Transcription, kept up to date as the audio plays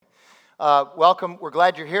Welcome. We're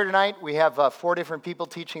glad you're here tonight. We have 4 different people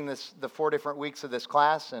teaching the 4 different weeks of this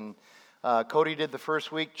class, and Cody did the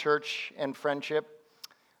first week, church and friendship.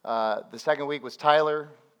 The second week was Tyler.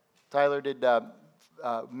 Tyler did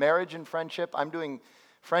marriage and friendship. I'm doing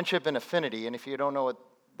friendship and affinity, and if you don't know what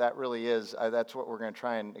that really is, that's what we're going to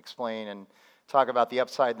try and explain and talk about the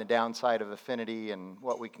upside and the downside of affinity and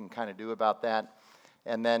what we can kind of do about that.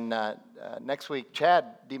 And then next week, Chad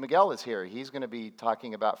DeMiguel is here. He's going to be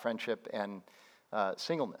talking about friendship and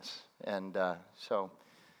singleness. And so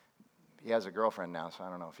he has a girlfriend now, so I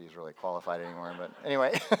don't know if he's really qualified anymore. But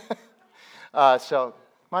anyway, so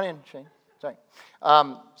come on in, Shane. Sorry.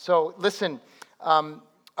 So listen, I'm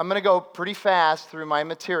going to go pretty fast through my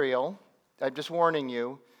material. I'm just warning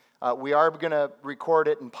you. We are going to record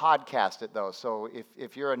it and podcast it, though. So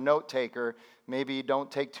if you're a note taker, maybe don't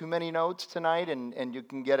take too many notes tonight, and you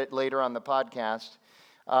can get it later on the podcast.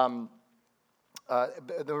 The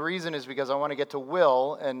reason is because I want to get to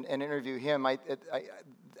Will and interview him.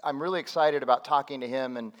 I'm really excited about talking to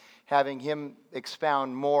him and having him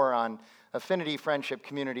expound more on affinity, friendship,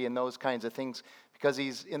 community, and those kinds of things, because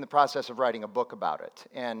he's in the process of writing a book about it.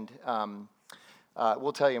 And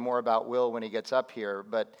we'll tell you more about Will when he gets up here.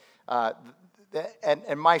 But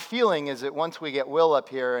and my feeling is that once we get Will up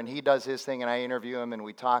here and he does his thing and I interview him and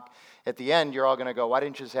we talk, at the end you're all going to go, why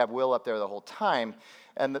didn't you just have Will up there the whole time?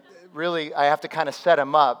 And really, I have to kind of set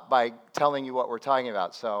him up by telling you what we're talking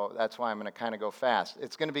about. So that's why I'm going to kind of go fast.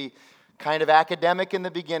 It's going to be kind of academic in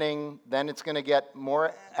the beginning, then it's going to get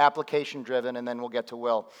more application driven, and then we'll get to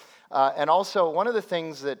Will. And also, one of the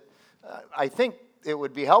things that I think it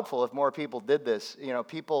would be helpful if more people did this,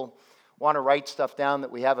 people want to write stuff down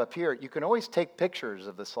that we have up here, you can always take pictures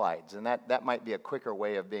of the slides, and that might be a quicker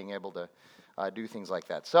way of being able to do things like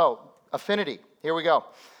that. So, affinity, here we go.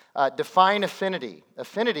 Define affinity.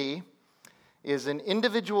 Affinity is an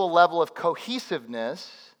individual level of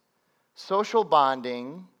cohesiveness, social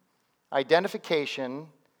bonding, identification,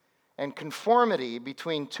 and conformity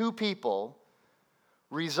between two people,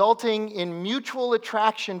 resulting in mutual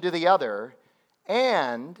attraction to the other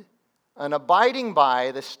and an abiding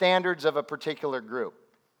by the standards of a particular group.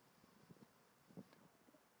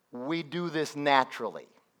 We do this naturally.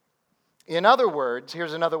 In other words,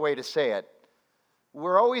 here's another way to say it.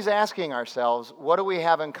 We're always asking ourselves, what do we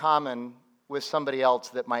have in common with somebody else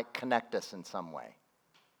that might connect us in some way?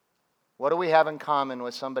 What do we have in common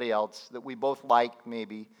with somebody else that we both like,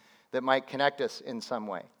 maybe, that might connect us in some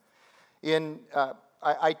way?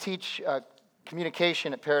 I teach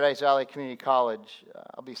communication at Paradise Valley Community College.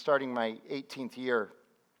 I'll be starting my 18th year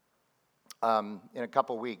in a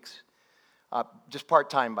couple weeks. Just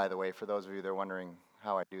part-time, by the way, for those of you that are wondering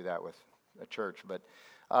how I do that with a church. But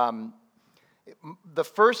the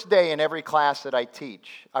first day in every class that I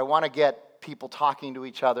teach, I want to get people talking to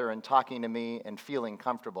each other and talking to me and feeling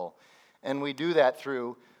comfortable. And we do that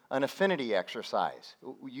through an affinity exercise.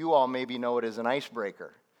 You all maybe know it as an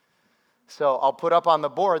icebreaker. So I'll put up on the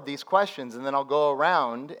board these questions, and then I'll go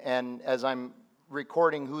around, and as I'm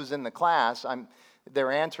recording who's in the class,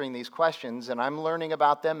 they're answering these questions, and I'm learning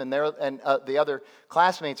about them, and the other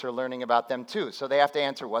classmates are learning about them too. So they have to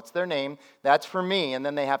answer, what's their name? That's for me, and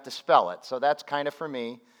then they have to spell it. So that's kind of for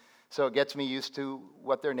me. So it gets me used to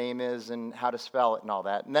what their name is and how to spell it and all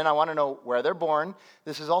that. And then I want to know where they're born.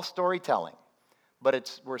 This is all storytelling,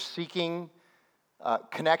 but we're seeking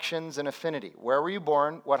connections and affinity. Where were you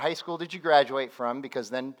born? What high school did you graduate from?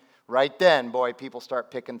 Because then, right then, boy, people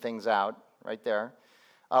start picking things out right there.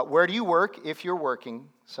 Where do you work if you're working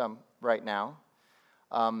some right now?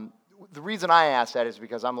 The reason I ask that is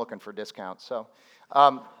because I'm looking for discounts. So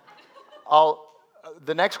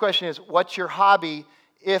the next question is, what's your hobby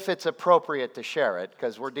if it's appropriate to share it?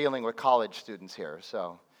 Because we're dealing with college students here.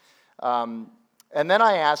 So, and then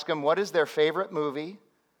I ask them, what is their favorite movie?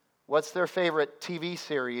 What's their favorite TV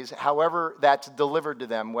series, however that's delivered to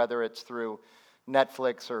them, whether it's through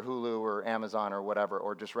Netflix or Hulu or Amazon or whatever,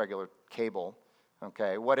 or just regular cable.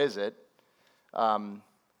 Okay, what is it? I'm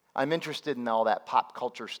interested in all that pop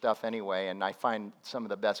culture stuff anyway, and I find some of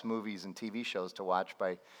the best movies and TV shows to watch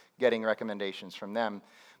by getting recommendations from them.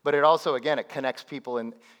 But it also, again, it connects people,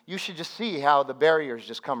 and you should just see how the barriers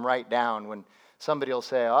just come right down when somebody will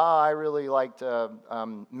say, I really liked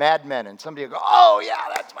Mad Men, and somebody will go, oh,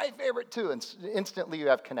 yeah, that's my favorite too, and instantly you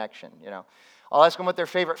have connection, I'll ask them what their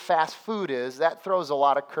favorite fast food is. That throws a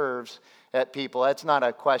lot of curves at people. That's not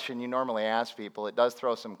a question you normally ask people. It does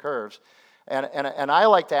throw some curves. And I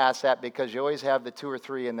like to ask that because you always have the 2 or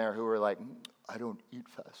 3 in there who are like, I don't eat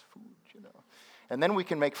fast food, And then we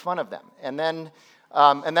can make fun of them. And then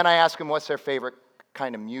I ask them what's their favorite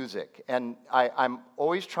kind of music. And I'm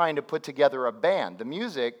always trying to put together a band. The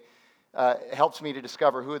music helps me to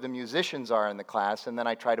discover who the musicians are in the class, and then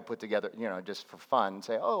I try to put together, just for fun,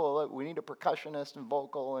 say, oh, well, look, we need a percussionist and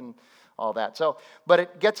vocal and all that. So, but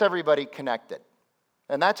it gets everybody connected,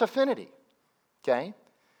 and that's Affinity, okay?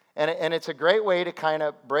 And it's a great way to kind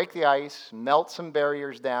of break the ice, melt some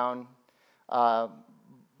barriers down.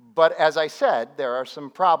 But as I said, there are some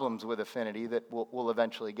problems with Affinity that we'll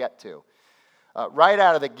eventually get to. Right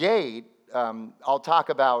out of the gate, I'll talk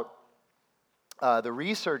about the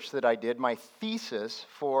research that I did, my thesis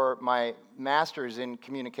for my master's in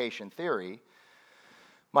communication theory.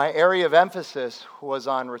 My area of emphasis was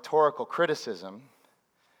on rhetorical criticism.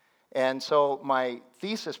 And so my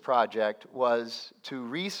thesis project was to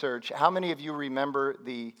research, how many of you remember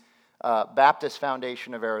the Baptist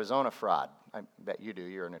Foundation of Arizona fraud? I bet you do,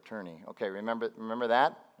 you're an attorney. Okay, remember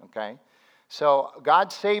that? Okay. So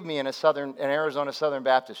God saved me in an Arizona Southern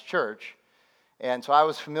Baptist church, and so I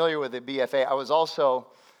was familiar with the BFA. I was also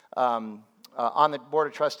on the board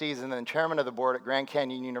of trustees and then chairman of the board at Grand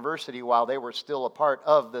Canyon University while they were still a part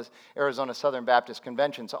of the Arizona Southern Baptist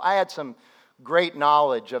Convention. So I had some great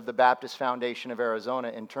knowledge of the Baptist Foundation of Arizona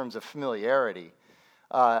in terms of familiarity.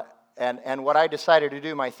 And what I decided to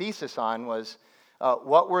do my thesis on was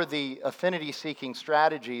what were the affinity-seeking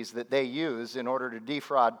strategies that they used in order to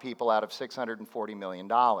defraud people out of $640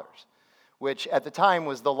 million, which at the time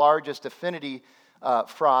was the largest affinity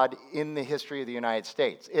fraud in the history of the United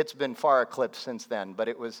States. It's been far eclipsed since then, but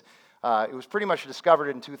it was pretty much discovered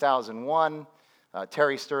in 2001.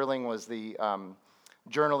 Terry Sterling was the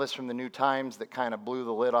journalist from the New Times that kind of blew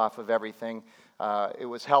the lid off of everything. It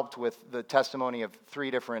was helped with the testimony of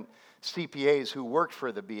 3 different CPAs who worked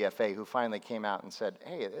for the BFA who finally came out and said,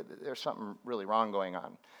 hey, there's something really wrong going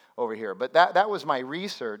on over here. But that was my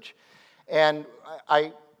research, and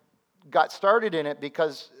I got started in it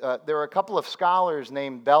because there were a couple of scholars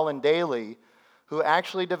named Bell and Daly who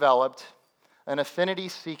actually developed an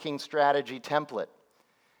affinity-seeking strategy template.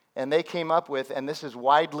 And they came up with, and this is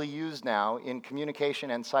widely used now in communication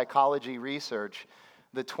and psychology research,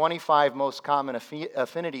 the 25 most common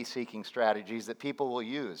affinity-seeking strategies that people will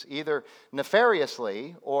use, either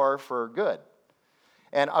nefariously or for good.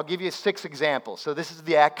 And I'll give you 6 examples. So this is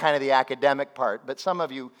kind of the academic part, but some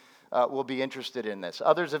of you will be interested in this.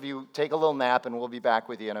 Others of you take a little nap, and we'll be back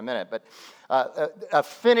with you in a minute. But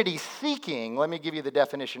affinity-seeking, let me give you the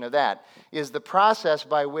definition of that, is the process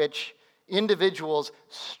by which individuals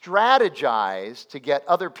strategize to get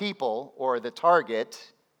other people, or the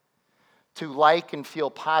target, to like and feel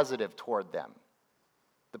positive toward them.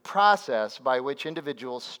 The process by which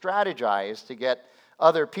individuals strategize to get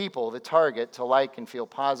other people, the target, to like and feel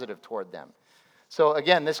positive toward them. So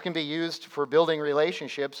again, this can be used for building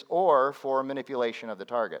relationships or for manipulation of the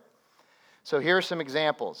target. So here are some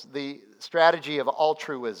examples. The strategy of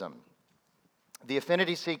altruism. The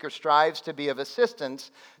affinity seeker strives to be of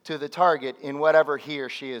assistance to the target in whatever he or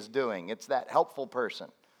she is doing. It's that helpful person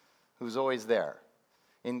who's always there.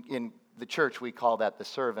 In the church, we call that the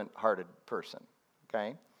servant-hearted person,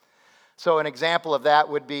 okay? So an example of that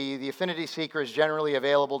would be the affinity seeker is generally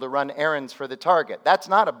available to run errands for the target. That's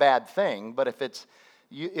not a bad thing, but if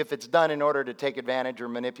it's done in order to take advantage or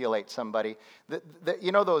manipulate somebody.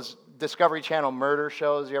 You know those Discovery Channel murder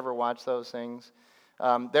shows? You ever watch those things?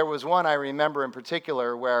 There was one I remember in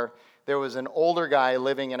particular where there was an older guy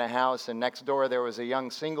living in a house, and next door there was a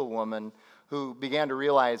young single woman who began to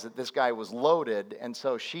realize that this guy was loaded, and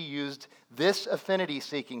so she used this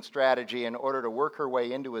affinity-seeking strategy in order to work her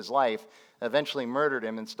way into his life, eventually murdered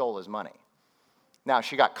him and stole his money. Now,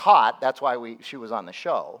 she got caught. That's why she was on the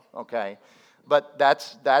show, okay? But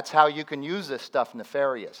that's how you can use this stuff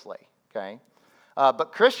nefariously, okay?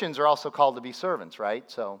 But Christians are also called to be servants, right?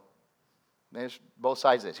 So there's both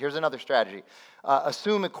sides of this. Here's another strategy.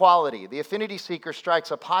 Assume equality. The affinity seeker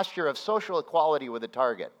strikes a posture of social equality with a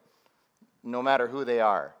target, no matter who they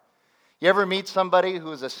are. You ever meet somebody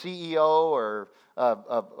who's a CEO or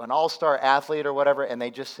an all-star athlete or whatever, and they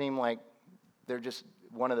just seem like they're just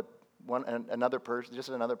another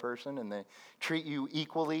person, and they treat you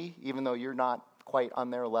equally, even though you're not quite on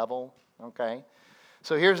their level, okay?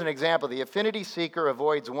 So here's an example. The affinity seeker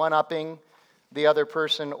avoids one-upping the other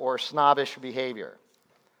person or snobbish behavior.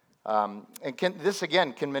 And this,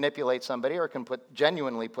 again, can manipulate somebody or can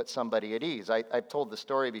genuinely put somebody at ease. I've told the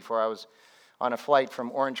story before. I was on a flight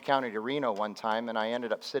from Orange County to Reno one time, and I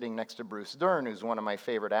ended up sitting next to Bruce Dern, who's one of my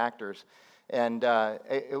favorite actors. And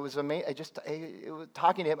it was amazing.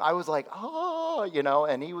 Talking to him, I was like, oh,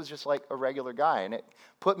 and he was just like a regular guy. And it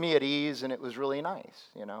put me at ease, and it was really nice,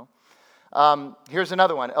 Here's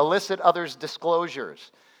another one. Elicit others'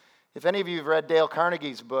 disclosures. If any of you have read Dale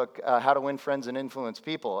Carnegie's book, How to Win Friends and Influence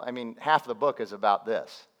People, I mean, half the book is about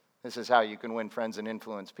this, This is how you can win friends and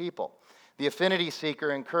influence people. The affinity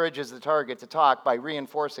seeker encourages the target to talk by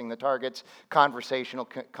reinforcing the target's conversational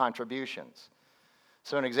contributions.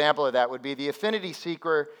 So an example of that would be the affinity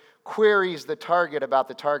seeker queries the target about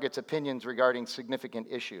the target's opinions regarding significant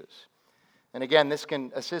issues. And again, this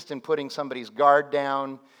can assist in putting somebody's guard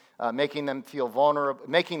down, making them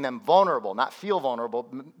vulnerable, not feel vulnerable,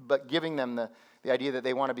 but giving them the idea that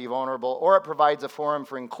they want to be vulnerable, or it provides a forum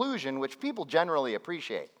for inclusion, which people generally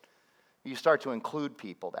appreciate. You start to include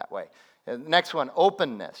people that way. Next one,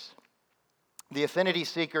 openness. The affinity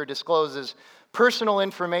seeker discloses personal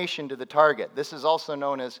information to the target. This is also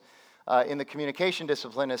known as, in the communication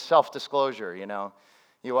discipline, as self-disclosure. You know,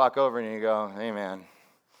 you walk over and you go, "Hey, man,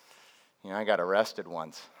 I got arrested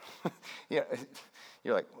once."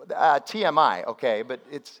 You're like, TMI, okay, but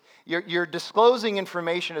you're disclosing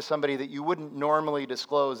information to somebody that you wouldn't normally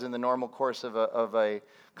disclose in the normal course of a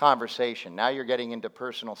conversation. Now you're getting into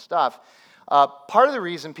personal stuff. Part of the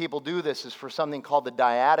reason people do this is for something called the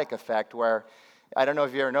dyadic effect, where, I don't know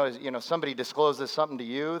if you ever noticed, somebody discloses something to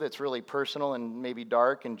you that's really personal and maybe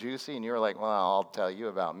dark and juicy, and you're like, "Well, I'll tell you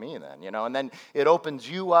about me then," and then it opens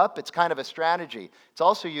you up. It's kind of a strategy. It's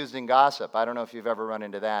also used in gossip. I don't know if you've ever run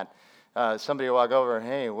into that. Somebody will walk over,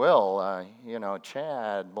 "Hey, Will,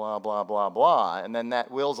 Chad, blah, blah, blah, blah." And then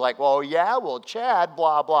that Will's like, "Well, yeah, Chad,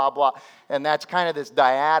 blah, blah, blah." And that's kind of this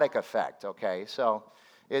dyadic effect, okay? So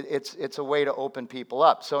it's a way to open people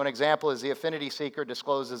up. So an example is the affinity seeker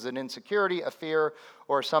discloses an insecurity, a fear,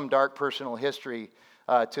 or some dark personal history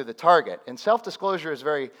to the target. And self-disclosure is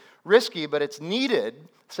very risky, but it's needed.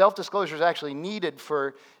 Self-disclosure is actually needed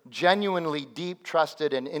for genuinely deep,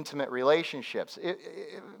 trusted, and intimate relationships.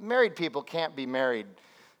 Married people can't be married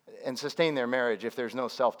and sustain their marriage if there's no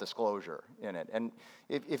self-disclosure in it. And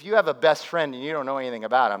if you have a best friend and you don't know anything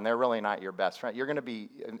about them, they're really not your best friend. You're going to be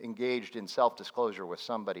engaged in self-disclosure with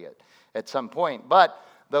somebody at some point. But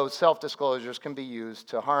those self-disclosures can be used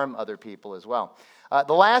to harm other people as well.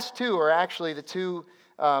 The last two are actually the two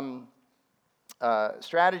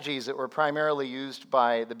strategies that were primarily used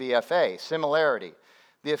by the BFA. Similarity.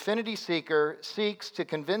 The affinity seeker seeks to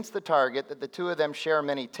convince the target that the two of them share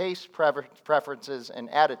many tastes, preferences,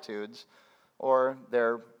 and attitudes, or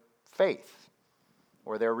their faith,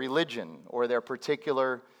 or their religion, or their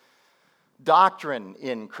particular doctrine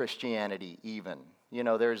in Christianity even.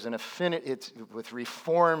 There's an affinity, with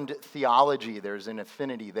Reformed theology, there's an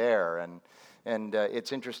affinity there, and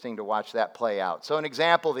it's interesting to watch that play out. So an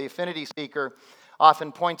example, the affinity seeker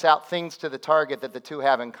often points out things to the target that the two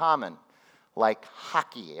have in common, like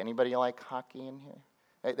hockey. Anybody like hockey in here?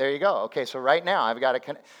 Hey, there you go. Okay, so right now I've got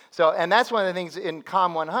a and that's one of the things in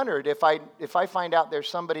Com 100. If I find out there's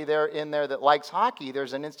somebody in there that likes hockey,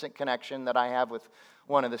 there's an instant connection that I have with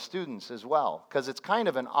one of the students as well, because it's kind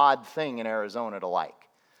of an odd thing in Arizona to like,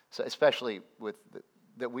 so especially with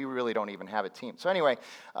that we really don't even have a team. So anyway.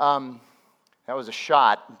 That was a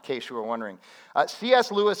shot, in case you were wondering.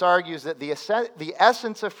 C.S. Lewis argues that the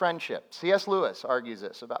essence of friendship, C.S. Lewis argues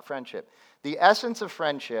this about friendship, the essence of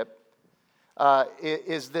friendship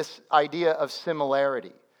is this idea of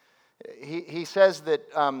similarity. He says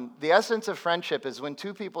that the essence of friendship is when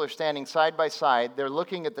two people are standing side by side, they're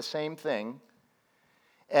looking at the same thing,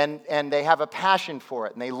 and they have a passion for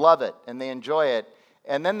it, and they love it, and they enjoy it,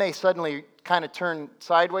 and then they suddenly kind of turn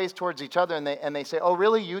sideways towards each other, and they say, "Oh,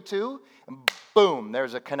 really, you too?" And boom,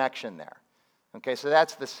 there's a connection there. Okay, so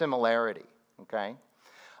that's the similarity. Okay,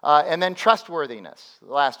 and then trustworthiness,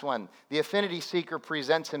 the last one. The affinity seeker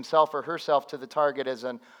presents himself or herself to the target as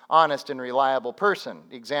an honest and reliable person.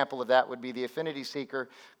 The example of that would be the affinity seeker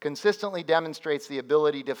consistently demonstrates the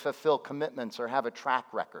ability to fulfill commitments or have a track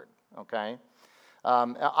record. Okay,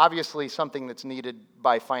 obviously something that's needed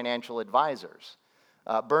by financial advisors.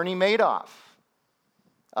 Bernie Madoff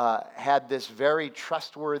had this very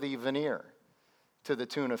trustworthy veneer to the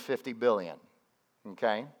tune of $50 billion,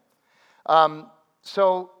 okay?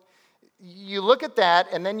 So you look at that,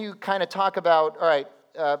 and then you kind of talk about, all right,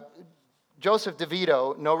 Joseph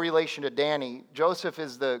DeVito, no relation to Danny. Joseph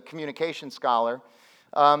is the communication scholar.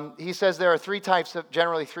 He says there are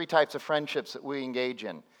generally three types of friendships that we engage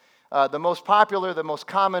in. The most popular, the most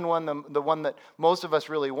common one, the one that most of us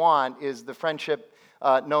really want is the friendship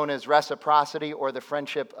known as reciprocity, or the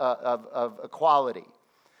friendship of equality.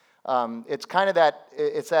 It's kind of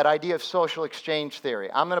that idea of social exchange theory.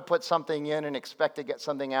 I'm going to put something in and expect to get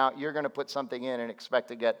something out. You're going to put something in and expect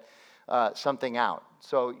to get something out.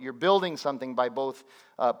 So you're building something by both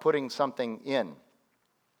putting something in.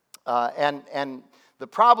 And the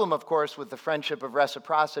problem, of course, with the friendship of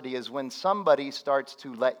reciprocity is when somebody starts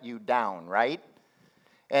to let you down, right?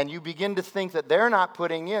 And you begin to think that they're not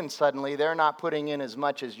putting in, suddenly they're not putting in as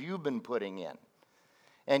much as you've been putting in.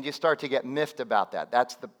 And you start to get miffed about that.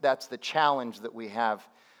 That's the challenge that we have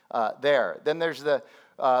there. Then there's the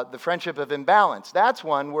friendship of imbalance. That's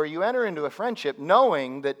one where you enter into a friendship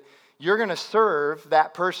knowing that you're going to serve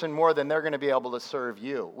that person more than they're going to be able to serve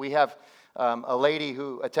you. We have a lady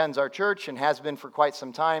who attends our church and has been for quite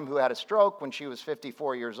some time who had a stroke when she was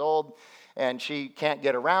 54 years old. And she can't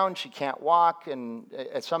get around, she can't walk, and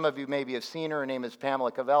some of you maybe have seen her. Her name is Pamela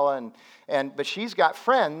Cavella, but she's got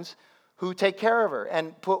friends who take care of her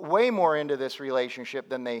and put way more into this relationship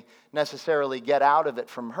than they necessarily get out of it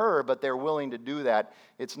from her, but they're willing to do that.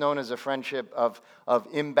 It's known as a friendship of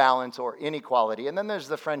imbalance or inequality. And then there's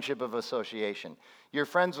the friendship of association. You're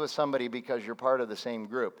friends with somebody because you're part of the same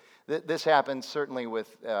group. This happens certainly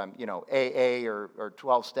with AA or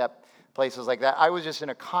 12-step places like that. I was just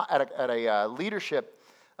at a leadership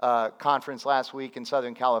conference last week in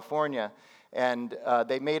Southern California, and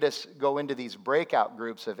they made us go into these breakout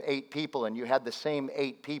groups of 8 people, and you had the same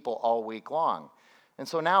 8 people all week long. And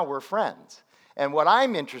so now we're friends. And what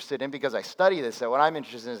I'm interested in, because I study this, what I'm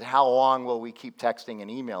interested in is how long will we keep texting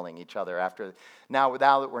and emailing each other after, now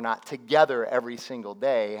that we're not together every single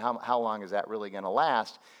day, how long is that really going to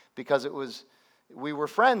last? Because we were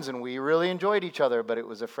friends and we really enjoyed each other, but it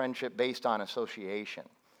was a friendship based on association,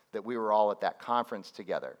 that we were all at that conference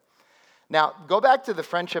together. Now, go back to the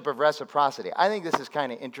friendship of reciprocity. I think this is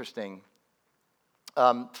kind of interesting.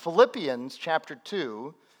 Philippians chapter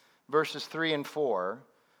 2, verses 3 and 4,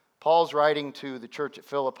 Paul's writing to the church at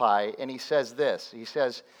Philippi, and he says this. He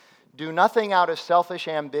says, "Do nothing out of selfish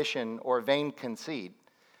ambition or vain conceit,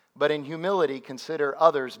 but in humility consider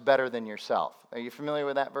others better than yourself." Are you familiar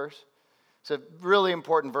with that verse? It's a really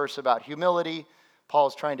important verse about humility.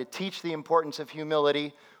 Paul's trying to teach the importance of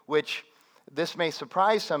humility, which, this may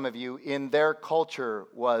surprise some of you, in their culture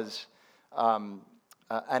was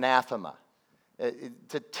anathema.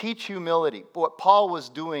 To teach humility, what Paul was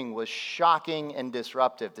doing was shocking and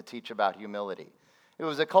disruptive to teach about humility. It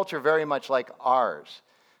was a culture very much like ours.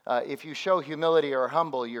 If you show humility or are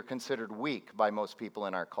humble, you're considered weak by most people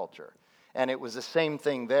in our culture. And it was the same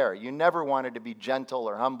thing there. You never wanted to be gentle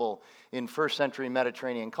or humble in first century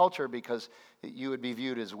Mediterranean culture because you would be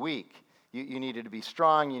viewed as weak. You needed to be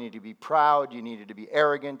strong, you needed to be proud, you needed to be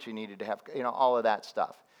arrogant, you needed to have, all of that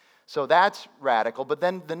stuff. So that's radical. But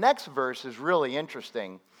then the next verse is really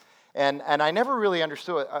interesting. And I never really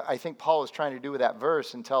understood what I think Paul was trying to do with that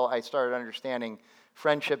verse until I started understanding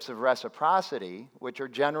friendships of reciprocity, which are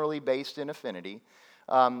generally based in affinity.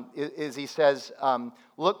 Is he says,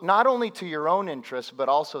 look not only to your own interests, but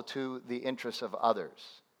also to the interests of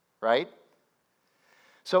others, right?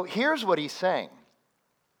 So here's what he's saying.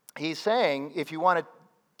 He's saying, if you want to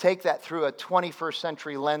take that through a 21st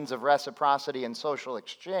century lens of reciprocity and social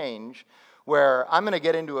exchange, where I'm going to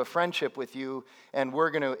get into a friendship with you and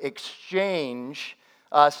we're going to exchange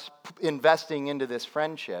us investing into this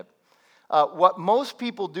friendship. What most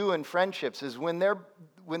people do in friendships is when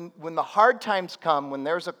the hard times come, when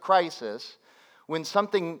there's a crisis, when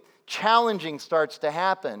something challenging starts to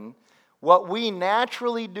happen, what we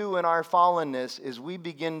naturally do in our fallenness is we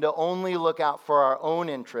begin to only look out for our own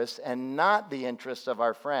interests and not the interests of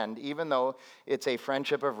our friend, even though it's a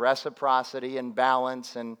friendship of reciprocity and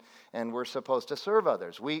balance and we're supposed to serve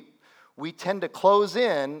others. We tend to close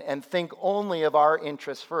in and think only of our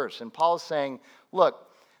interests first. And Paul's saying, look,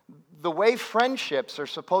 the way friendships are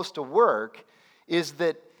supposed to work is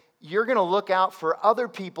that you're going to look out for other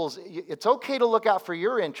people's, it's okay to look out for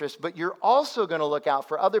your interests, but you're also going to look out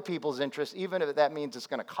for other people's interests, even if that means it's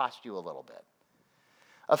going to cost you a little bit.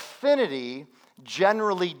 Affinity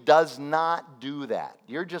generally does not do that.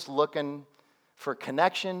 You're just looking for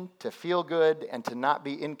connection, to feel good, and to not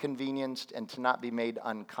be inconvenienced, and to not be made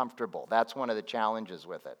uncomfortable. That's one of the challenges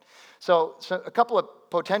with it. So a couple of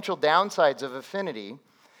potential downsides of affinity.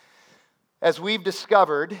 As we've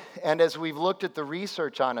discovered, and as we've looked at the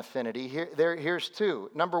research on affinity, here's 2.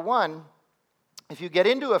 Number 1, if you get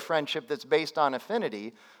into a friendship that's based on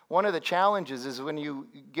affinity, one of the challenges is when you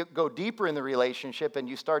go deeper in the relationship and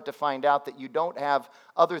you start to find out that you don't have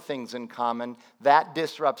other things in common, that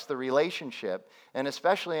disrupts the relationship. And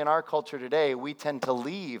especially in our culture today, we tend to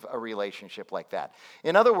leave a relationship like that.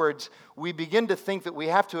 In other words, we begin to think that we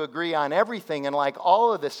have to agree on everything and like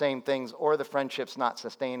all of the same things, or the friendship's not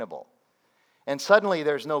sustainable. And suddenly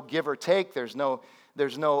there's no give or take, there's no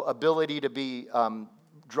ability to be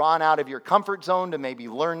drawn out of your comfort zone, to maybe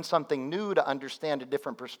learn something new, to understand a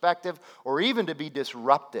different perspective, or even to be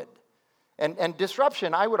disrupted. And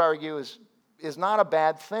disruption, I would argue, is not a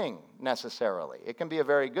bad thing necessarily. It can be a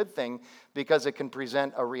very good thing because it can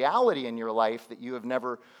present a reality in your life that you have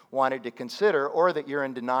never wanted to consider or that you're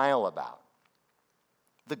in denial about.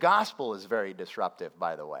 The gospel is very disruptive,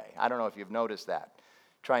 by the way. I don't know if you've noticed that.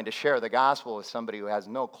 Trying to share the gospel with somebody who has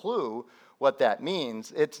no clue what that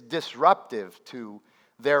means, it's disruptive to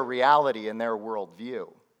their reality and their worldview,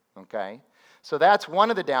 okay? So that's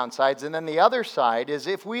one of the downsides. And then the other side is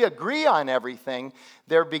if we agree on everything,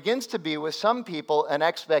 there begins to be with some people an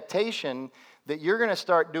expectation that you're going to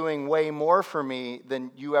start doing way more for me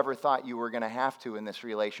than you ever thought you were going to have to in this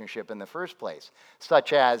relationship in the first place.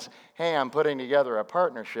 Such as, hey, I'm putting together a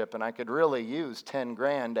partnership and I could really use 10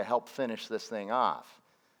 grand to help finish this thing off.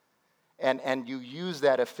 And you use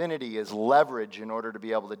that affinity as leverage in order to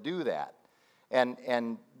be able to do that.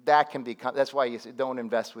 And that can become, that's why you say don't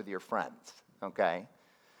invest with your friends, okay?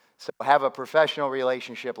 So have a professional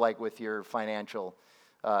relationship like with your financial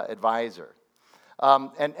advisor.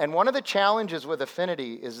 And one of the challenges with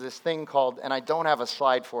affinity is this thing called, and I don't have a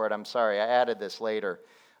slide for it, I'm sorry, I added this later,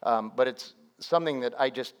 but it's something that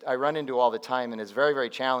I run into all the time and is very,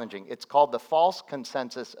 very challenging. It's called the false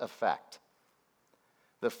consensus effect.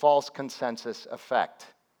 The false consensus effect.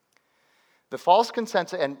 The false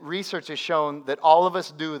consensus, and research has shown that all of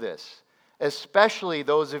us do this, especially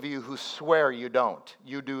those of you who swear you don't.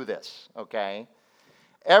 You do this, okay?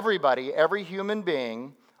 Everybody, every human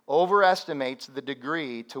being, overestimates the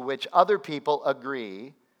degree to which other people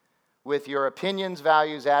agree with your opinions,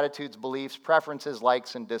 values, attitudes, beliefs, preferences,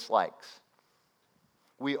 likes, and dislikes.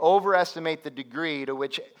 We overestimate the degree to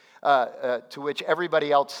which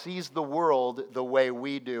everybody else sees the world the way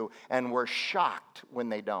we do, and we're shocked when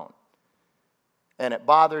they don't. And it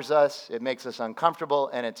bothers us, it makes us uncomfortable,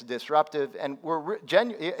 and it's disruptive, and we're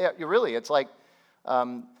really, it's like,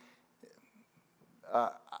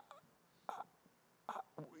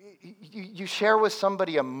 you share with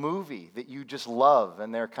somebody a movie that you just love,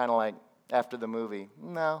 and they're kind of like, after the movie,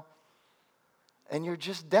 no. And you're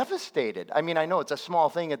just devastated. I mean, I know it's a small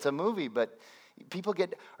thing, it's a movie, but people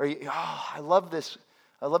get, I love this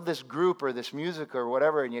group or this music or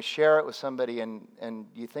whatever, and you share it with somebody, and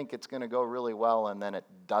you think it's going to go really well, and then it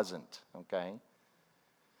doesn't, okay?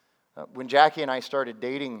 When Jackie and I started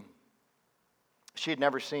dating, she had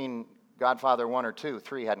never seen Godfather 1 or 2.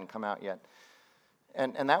 3 hadn't come out yet.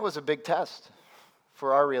 And that was a big test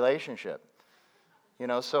for our relationship. You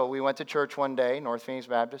know, so we went to church one day, North Phoenix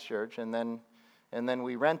Baptist Church, and then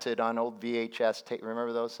we rented on old VHS tape.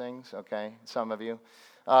 Remember those things? Okay, some of you.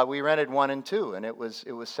 We rented 1 and 2, and it was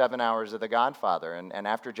 7 hours of The Godfather. And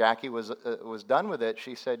after Jackie was done with it,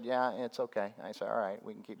 she said, "Yeah, it's okay." I said, "All right,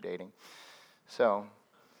 we can keep dating." So,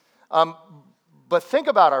 but think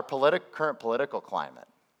about our current political climate,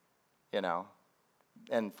 you know,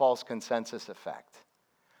 and false consensus effect.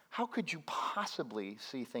 How could you possibly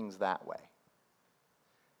see things that way?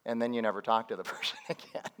 And then you never talk to the person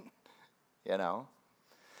again, you know?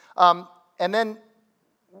 And then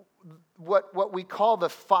what we call the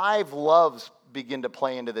 5 loves begin to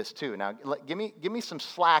play into this too. Now, give me some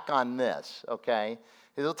slack on this, okay?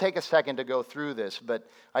 It'll take a second to go through this, but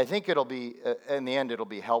I think it'll be, in the end, it'll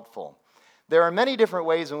be helpful. There are many different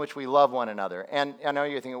ways in which we love one another. And I know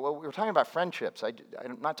you're thinking, well, we're talking about friendships.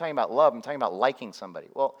 I'm not talking about love. I'm talking about liking somebody.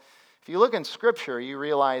 Well, if you look in Scripture, you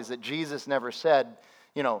realize that Jesus never said,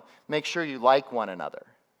 you know, make sure you like one another.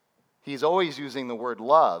 He's always using the word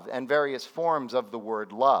love and various forms of the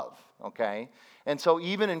word love, okay? And so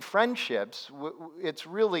even in friendships, it's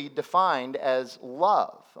really defined as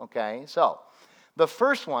love, okay? So the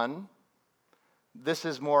first one, this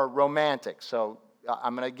is more romantic. So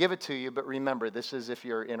I'm going to give it to you, but remember, this is if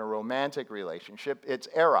you're in a romantic relationship. It's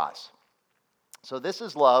eros. So this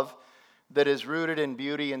is love that is rooted in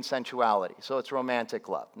beauty and sensuality. So it's romantic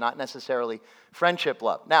love, not necessarily friendship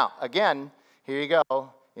love. Now, again, here you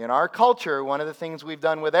go. In our culture, one of the things we've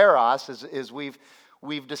done with eros is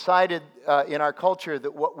we've decided in our culture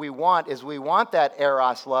that what we want is we want that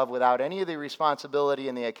eros love without any of the responsibility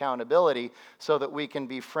and the accountability so that we can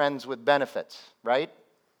be friends with benefits, right?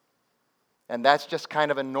 And that's just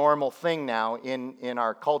kind of a normal thing now in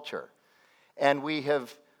our culture. And we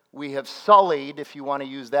have sullied, if you want to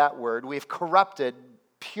use that word, we've corrupted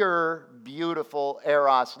pure, beautiful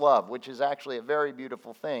eros love, which is actually a very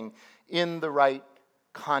beautiful thing in the right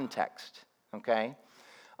context, okay?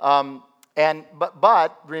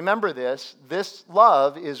 But remember this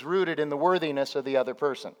love is rooted in the worthiness of the other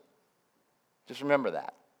person. Just remember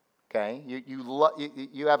that, okay?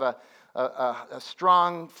 You have a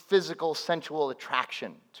strong physical, sensual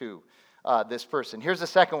attraction to this person. Here's the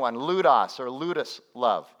second one, ludos or ludus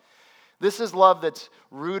love. This is love that's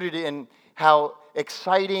rooted in how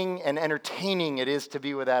exciting and entertaining it is to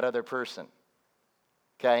be with that other person.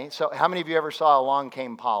 Okay, so how many of you ever saw Along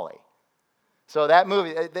Came Polly? So that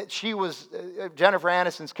movie, Jennifer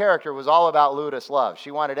Aniston's character was all about ludus love.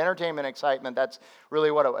 She wanted entertainment, excitement. That's really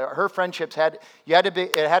what her friendships had.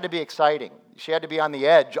 It had to be exciting. She had to be on the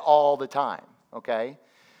edge all the time. Okay,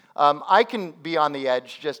 I can be on the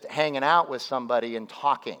edge just hanging out with somebody and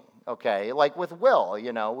talking. Okay, like with Will,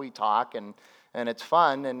 we talk and it's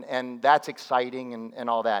fun and that's exciting and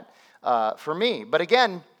all that for me. But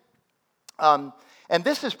again. And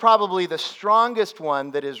this is probably the strongest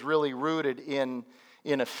one that is really rooted in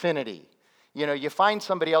affinity. You find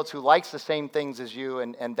somebody else who likes the same things as you,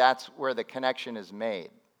 and that's where the connection is made.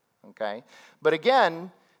 Okay? But again,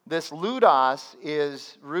 this ludos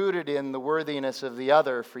is rooted in the worthiness of the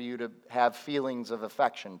other for you to have feelings of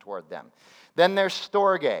affection toward them. Then there's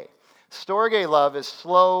storge. Storge love is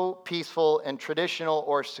slow, peaceful, and traditional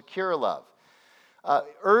or secure love.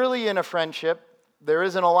 Early in a friendship, there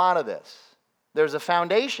isn't a lot of this. There's a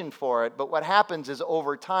foundation for it, but what happens is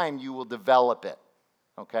over time you will develop it,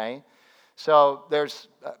 okay? So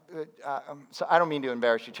so I don't mean to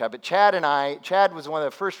embarrass you, Chad, but Chad was one of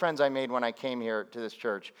the first friends I made when I came here to this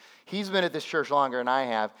church. He's been at this church longer than I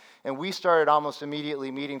have, and we started almost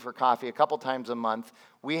immediately meeting for coffee a couple times a month.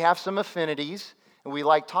 We have some affinities, and we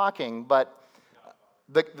like talking, but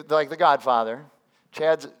like the Godfather,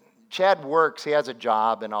 Chad works, he has a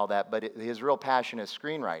job and all that, but his real passion is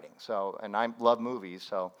screenwriting. So, and I love movies,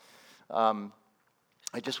 so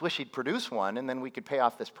I just wish he'd produce one, and then we could pay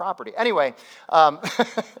off this property. Anyway, but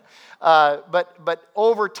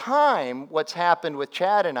over time, what's happened with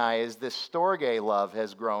Chad and I is this storge love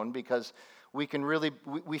has grown because we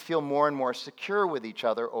feel more and more secure with each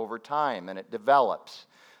other over time, and it develops.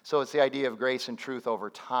 So it's the idea of grace and truth over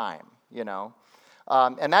time,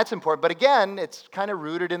 And that's important. But again, it's kind of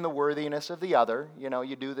rooted in the worthiness of the other.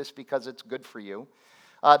 You do this because it's good for you.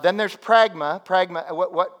 Then there's pragma. Pragma.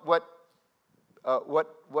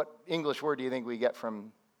 What English word do you think we get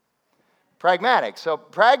from pragmatic? So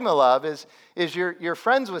pragma love is you're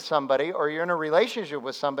friends with somebody or you're in a relationship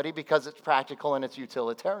with somebody because it's practical and it's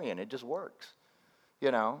utilitarian. It just works.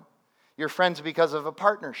 You're friends because of a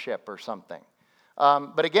partnership or something.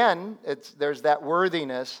 But again, there's that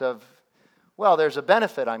worthiness of, well, there's a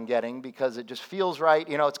benefit I'm getting because it just feels right.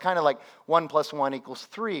 It's kind of like 1 + 1 =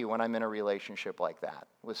 3 when I'm in a relationship like that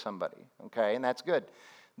with somebody, okay? And that's good.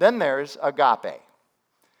 Then there's agape.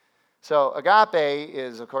 So agape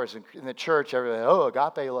is, of course, in the church, everybody,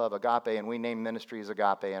 agape love, agape, and we name ministries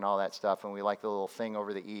agape and all that stuff, and we like the little thing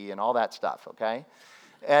over the E and all that stuff, okay?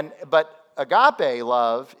 But agape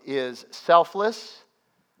love is selfless,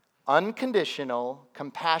 unconditional,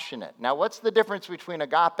 compassionate. Now, what's the difference between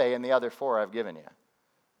agape and the other 4 I've given you?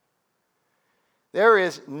 There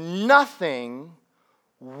is nothing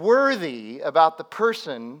worthy about the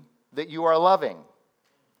person that you are loving.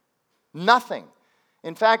 Nothing.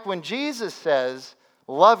 In fact, when Jesus says,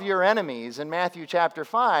 love your enemies in Matthew chapter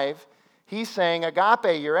 5, he's saying,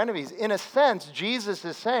 agape your enemies. In a sense, Jesus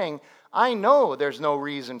is saying, I know there's no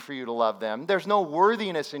reason for you to love them. There's no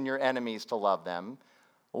worthiness in your enemies to love them.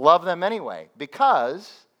 Love them anyway,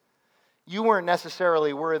 because you weren't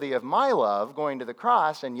necessarily worthy of my love going to the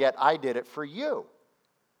cross, and yet I did it for you.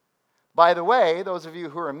 By the way, those of you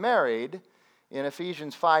who are married, in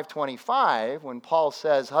Ephesians 5:25, when Paul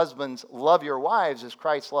says, husbands, love your wives as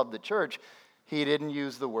Christ loved the church, he didn't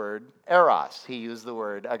use the word eros. He used the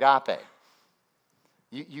word agape.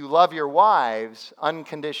 You love your wives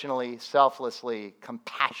unconditionally, selflessly,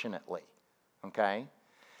 compassionately, okay?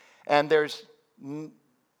 And there's no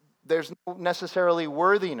necessarily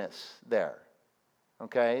worthiness there,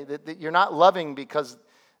 okay? You're not loving because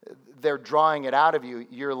they're drawing it out of you.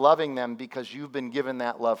 You're loving them because you've been given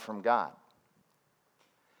that love from God.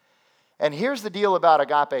 And here's the deal about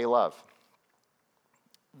agape love.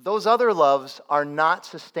 Those other loves are not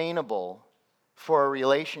sustainable for a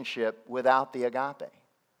relationship without the agape.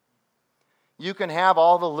 You can have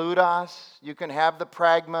all the ludos, you can have the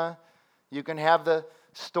pragma, you can have the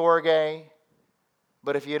storge,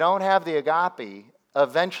 but if you don't have the agape,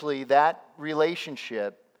 eventually that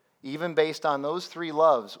relationship, even based on those 3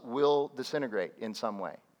 loves, will disintegrate in some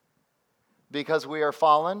way. Because we are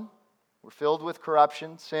fallen, we're filled with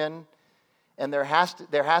corruption, sin, and there has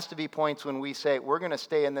to be points when we say, we're going to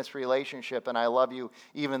stay in this relationship and I love you,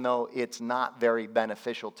 even though it's not very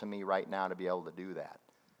beneficial to me right now to be able to do that.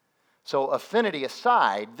 So affinity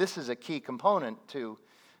aside, this is a key component to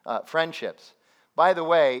friendships. By the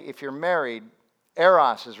way, if you're married,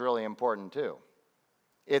 eros is really important too.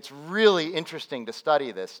 It's really interesting to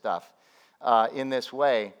study this stuff in this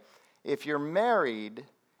way. If you're married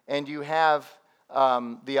and you have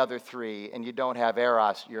the other three and you don't have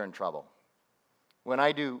eros, you're in trouble. When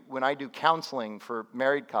I do counseling for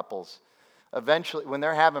married couples, eventually, when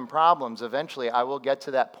they're having problems, eventually I will get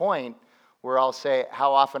to that point where I'll say,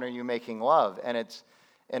 how often are you making love? And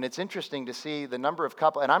it's interesting to see the number of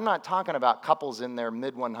couples, and I'm not talking about couples in their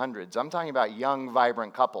mid-100s. I'm talking about young,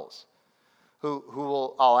 vibrant couples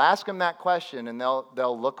I'll ask them that question, and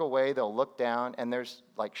they'll look away, they'll look down, and there's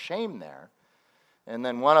like shame there. And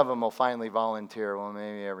then one of them will finally volunteer, well,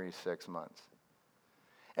 maybe every 6 months.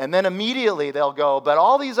 And then immediately they'll go, but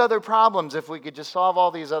all these other problems, if we could just solve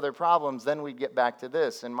all these other problems, then we'd get back to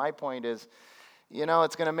this. And my point is,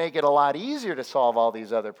 it's going to make it a lot easier to solve all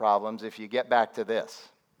these other problems if you get back to this.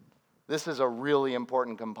 This is a really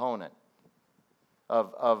important component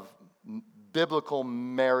of biblical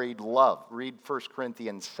married love. Read 1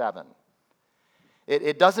 Corinthians 7.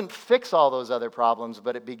 It doesn't fix all those other problems,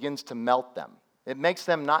 but it begins to melt them. It makes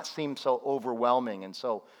them not seem so overwhelming and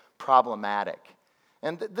so problematic.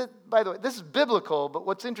 And by the way, this is biblical, but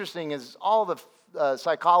what's interesting is all the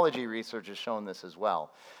psychology research has shown this as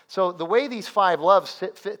well. So the way these 5 loves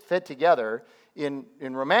fit together in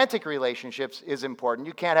romantic relationships is important.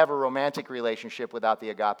 You can't have a romantic relationship without the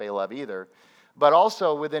agape love either. But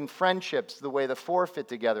also within friendships, the way the 4 fit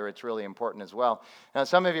together, it's really important as well. Now,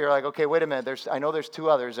 some of you are like, okay, wait a minute. I know there's 2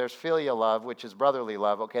 others. There's philia love, which is brotherly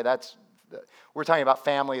love. Okay, we're talking about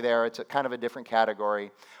family there. It's kind of a different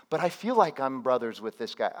category. But I feel like I'm brothers with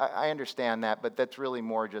this guy. I understand that, but that's really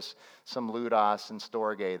more just some ludos and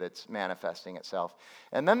storge that's manifesting itself.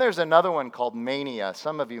 And then there's another one called mania.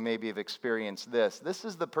 Some of you maybe have experienced this. This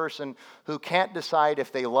is the person who can't decide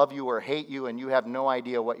if they love you or hate you, and you have no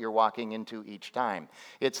idea what you're walking into each time.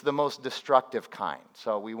 It's the most destructive kind,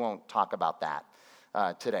 so we won't talk about that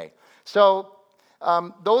today. So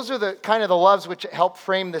those are the kind of the loves which help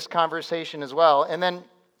frame this conversation as well. And then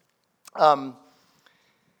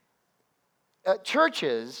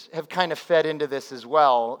churches have kind of fed into this as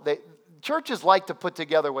well. Churches like to put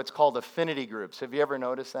together what's called affinity groups. Have you ever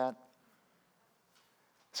noticed that?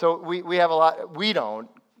 So we have a lot, we don't,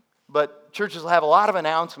 but churches will have a lot of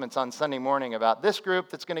announcements on Sunday morning about this group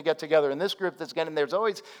that's going to get together and this group that's going to, and there's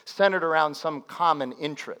always centered around some common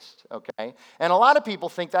interest, okay? And a lot of people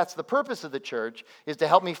think that's the purpose of the church, is to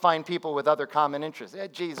help me find people with other common interests.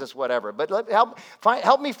 Jesus, whatever. But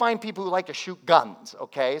help me find people who like to shoot guns,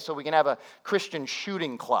 okay? So we can have a Christian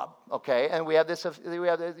shooting club, okay? And we have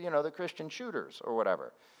the Christian shooters or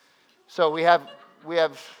whatever. So we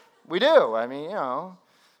do. I mean,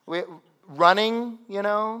 running,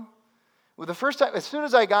 Well, the first time, as soon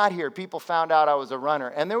as I got here, people found out I was a runner.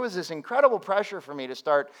 And there was this incredible pressure for me to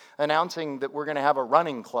start announcing that we're going to have a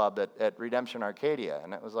running club at Redemption Arcadia.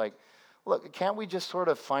 And it was like, look, can't we just sort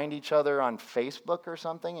of find each other on Facebook or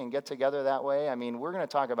something and get together that way? I mean, we're going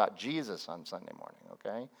to talk about Jesus on Sunday morning,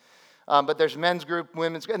 okay? But there's men's group,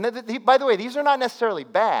 women's group. And by the way, these are not necessarily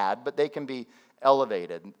bad, but they can be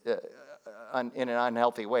elevated in an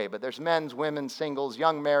unhealthy way. But there's men's, women's, singles,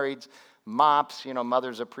 young marrieds, MOPS,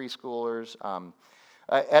 mothers of preschoolers.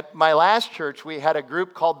 At my last church, we had a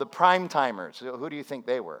group called the Prime Timers. Who do you think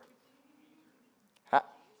they were?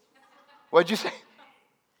 What'd you say?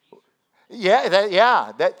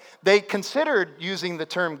 That they considered using the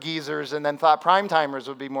term geezers and then thought prime timers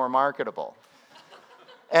would be more marketable.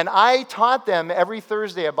 And I taught them every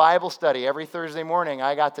Thursday a Bible study. Every Thursday morning,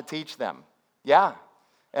 I got to teach them. Yeah.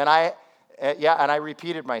 And I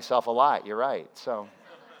repeated myself a lot. You're right. So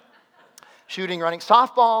shooting, running,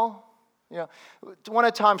 softball. One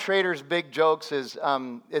of Tom Schrader's big jokes is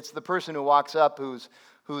it's the person who walks up who's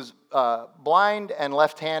blind and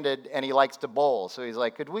left-handed, and he likes to bowl. So he's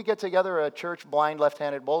like, could we get together a church blind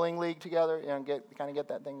left-handed bowling league together? Get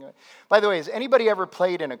that thing going. By the way, has anybody ever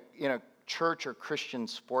played in a church or Christian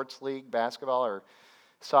sports league, basketball or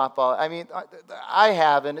softball? I mean, I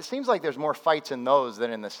have, and it seems like there's more fights in those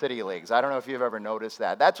than in the city leagues. I don't know if you've ever noticed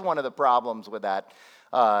that. That's one of the problems with that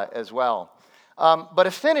as well. But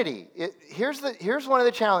affinity, here's one of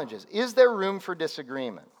the challenges. Is there room for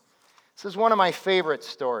disagreement? This is one of my favorite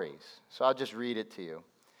stories, so I'll just read it to you.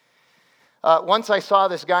 Once I saw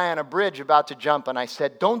this guy on a bridge about to jump, and I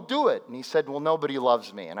said, don't do it. And he said, well, nobody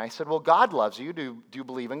loves me. And I said, well, God loves you. Do you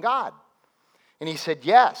believe in God? And he said,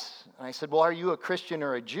 yes. And I said, well, are you a Christian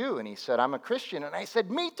or a Jew? And he said, I'm a Christian. And I said,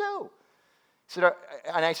 me too.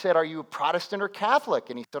 I said, are you a Protestant or Catholic?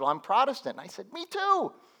 And he said, well, I'm Protestant. And I said, me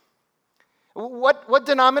too. What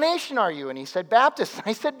denomination are you? And he said, Baptist. And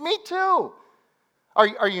I said, me too.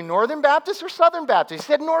 Are you Northern Baptist or Southern Baptist? He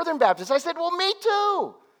said, Northern Baptist. I said, well, me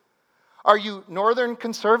too. Are you Northern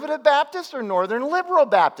Conservative Baptist or Northern Liberal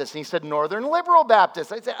Baptist? And he said, Northern Liberal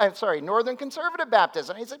Baptist. I said, I'm sorry, Northern Conservative Baptist.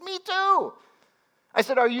 And he said, me too. I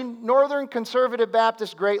said, are you Northern Conservative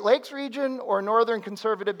Baptist Great Lakes region or Northern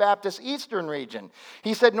Conservative Baptist Eastern region?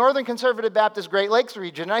 He said, Northern Conservative Baptist Great Lakes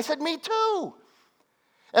region. And I said, me too.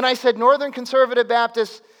 And I said, Northern Conservative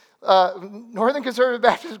Baptist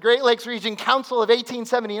Great Lakes Region Council of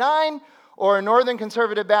 1879 or Northern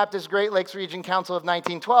Conservative Baptist Great Lakes Region Council of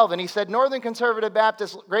 1912. And he said, Northern Conservative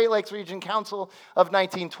Baptist Great Lakes Region Council of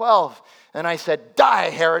 1912. And I said,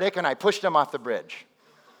 die, heretic, and I pushed him off the bridge.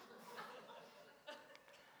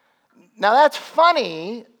 Now that's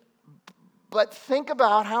funny, but think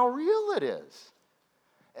about how real it is.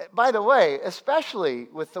 By the way, especially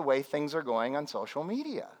with the way things are going on social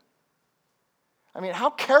media. I mean, how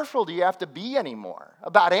careful do you have to be anymore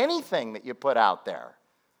about anything that you put out there?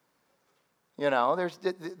 You know, there's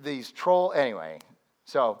these troll, anyway.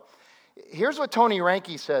 So here's what Tony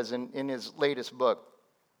Reinke says in his latest book.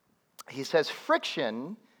 He says,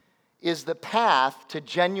 friction is the path to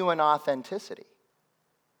genuine authenticity.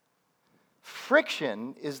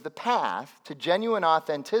 Friction is the path to genuine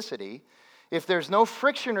authenticity. If there's no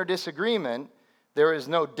friction or disagreement, there is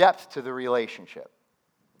no depth to the relationship.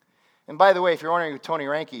 And by the way, if you're wondering who Tony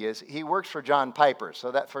Reinke is, he works for John Piper.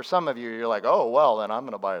 So that for some of you, you're like, oh, well, then I'm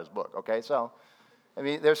going to buy his book. Okay, so, I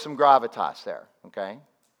mean, there's some gravitas there, okay?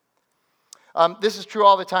 This is true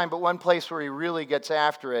all the time, but one place where he really gets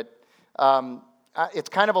after it, it's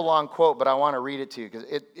kind of a long quote, but I want to read it to you because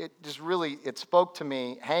it just really, it spoke to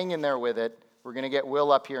me. Hang in there with it. We're going to get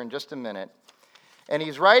Will up here in just a minute. And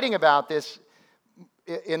he's writing about this,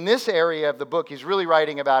 in this area of the book, he's really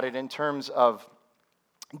writing about it in terms of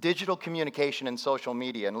digital communication and social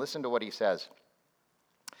media. And listen to what he says.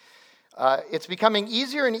 It's becoming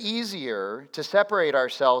easier and easier to separate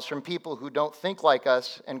ourselves from people who don't think like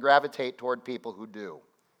us and gravitate toward people who do.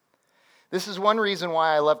 This is one reason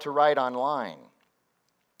why I love to write online.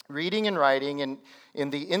 Reading and writing in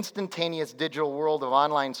the instantaneous digital world of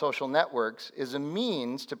online social networks is a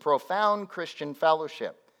means to profound Christian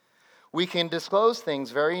fellowship. We can disclose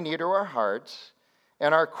things very near to our hearts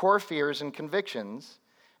and our core fears and convictions,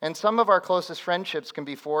 and some of our closest friendships can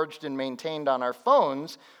be forged and maintained on our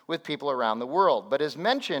phones with people around the world. But as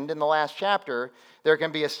mentioned in the last chapter, there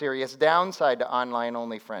can be a serious downside to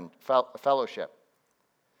online-only fellowship.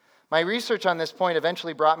 My research on this point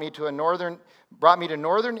eventually brought me to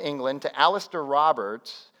northern England, to Alistair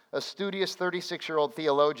Roberts, a studious 36-year-old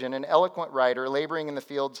theologian and eloquent writer laboring in the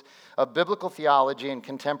fields of biblical theology and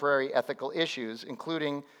contemporary ethical issues,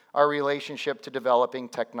 including our relationship to developing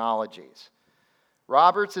technologies.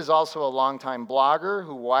 Roberts is also a longtime blogger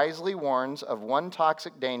who wisely warns of one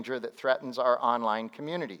toxic danger that threatens our online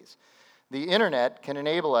communities. The internet can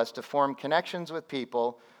enable us to form connections with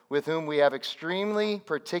people with whom we have extremely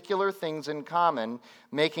particular things in common,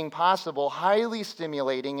 making possible highly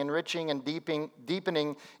stimulating, enriching, and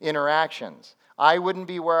deepening interactions. I wouldn't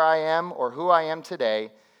be where I am or who I am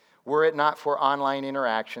today were it not for online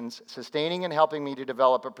interactions, sustaining and helping me to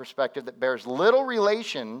develop a perspective that bears little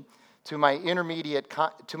relation to my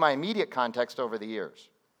immediate context over the years.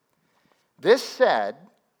 This said,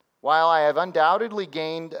 while I have undoubtedly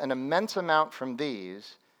gained an immense amount from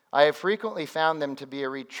these, I have frequently found them to be a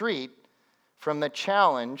retreat from the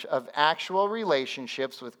challenge of actual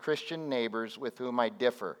relationships with Christian neighbors with whom I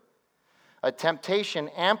differ. A temptation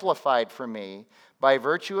amplified for me by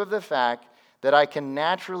virtue of the fact that I can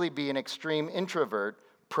naturally be an extreme introvert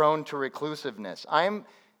prone to reclusiveness. I am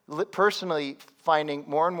personally finding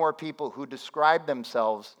more and more people who describe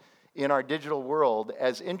themselves in our digital world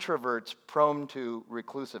as introverts prone to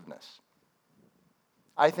reclusiveness.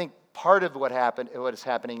 I think part of what is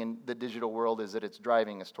happening in the digital world is that it's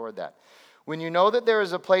driving us toward that. When you know that there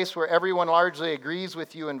is a place where everyone largely agrees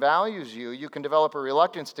with you and values you, you can develop a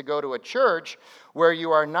reluctance to go to a church where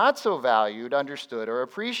you are not so valued, understood, or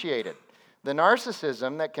appreciated. The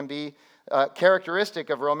narcissism that can be characteristic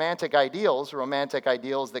of romantic ideals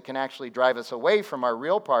that can actually drive us away from our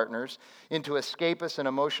real partners into escapist and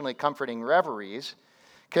emotionally comforting reveries,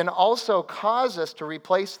 can also cause us to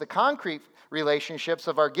replace the concrete relationships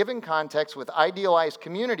of our given context with idealized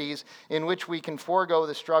communities in which we can forego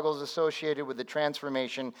the struggles associated with the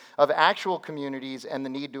transformation of actual communities and the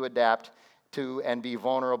need to adapt to and be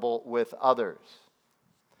vulnerable with others.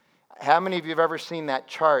 How many of you have ever seen that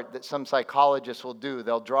chart that some psychologists will do?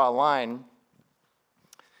 They'll draw a line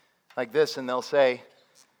like this and they'll say,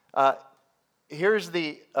 here's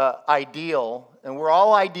the ideal, and we're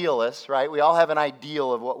all idealists, right? We all have an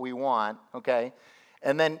ideal of what we want, okay?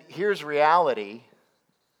 And then here's reality,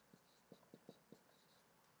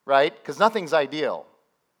 right? Because nothing's ideal,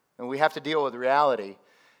 and we have to deal with reality.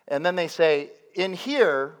 And then they say, in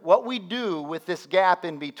here, what we do with this gap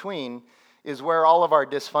in between is where all of our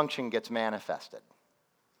dysfunction gets manifested.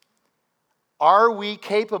 Are we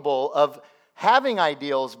capable of having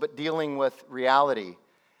ideals but dealing with reality?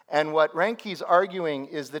 And what Renke's arguing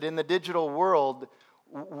is that in the digital world,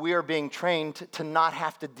 we are being trained to not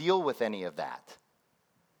have to deal with any of that.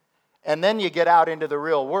 And then you get out into the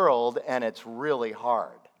real world, and it's really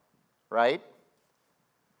hard, right?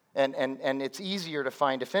 And it's easier to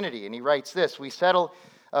find affinity. And he writes this: we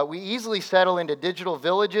easily settle into digital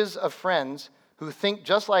villages of friends who think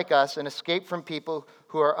just like us and escape from people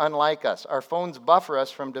who are unlike us. Our phones buffer us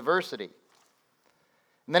from diversity.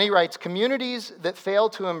 And then he writes, communities that fail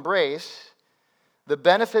to embrace the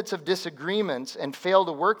benefits of disagreements and fail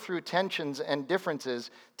to work through tensions and differences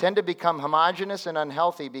tend to become homogeneous and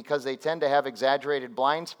unhealthy because they tend to have exaggerated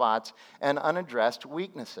blind spots and unaddressed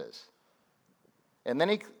weaknesses. And then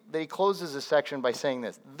he closes this section by saying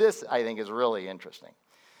this. This, I think, is really interesting.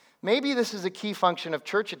 Maybe this is a key function of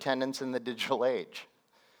church attendance in the digital age.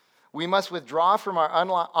 We must withdraw from our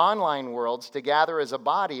online worlds to gather as a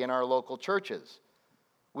body in our local churches.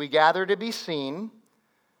 We gather to be seen,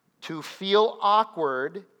 to feel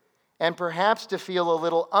awkward, and perhaps to feel a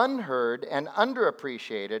little unheard and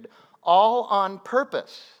underappreciated, all on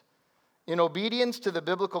purpose. In obedience to the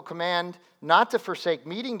biblical command not to forsake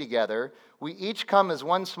meeting together, we each come as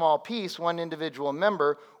one small piece, one individual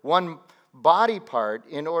member, one body part,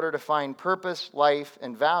 in order to find purpose, life,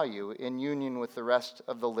 and value in union with the rest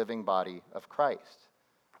of the living body of Christ.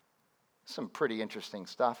 Some pretty interesting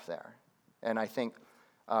stuff there. And I think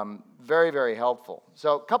very, very helpful.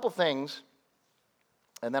 So a couple things,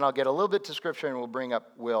 and then I'll get a little bit to Scripture and we'll bring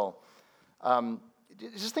up Will.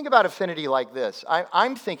 Just think about affinity like this.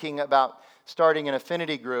 I'm thinking about starting an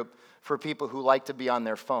affinity group for people who like to be on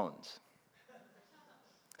their phones.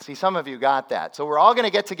 See, some of you got that. So we're all going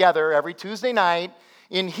to get together every Tuesday night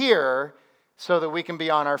in here so that we can be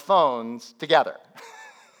on our phones together.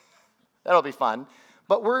 That'll be fun.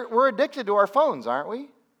 But we're addicted to our phones, aren't we?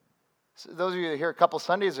 So those of you that here a couple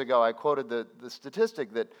Sundays ago, I quoted the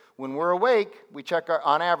statistic that when we're awake,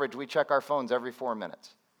 on average, we check our phones every 4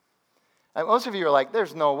 minutes. And most of you are like,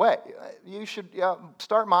 there's no way. You should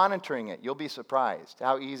start monitoring it. You'll be surprised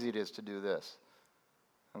how easy it is to do this.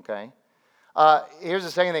 Okay? Here's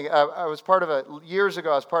the second thing. Years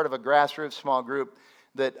ago, I was part of a grassroots small group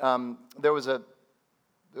that there was a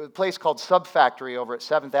place called Sub Factory over at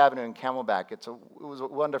 7th Avenue in Camelback. It was a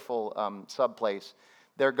wonderful sub place.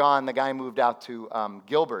 They're gone. The guy moved out to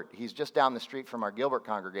Gilbert. He's just down the street from our Gilbert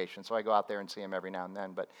congregation, so I go out there and see him every now and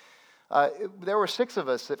then. But there were 6 of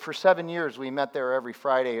us that for 7 years we met there every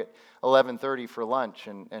Friday at 11:30 for lunch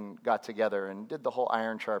and got together and did the whole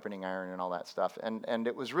iron sharpening iron and all that stuff. And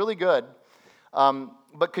it was really good.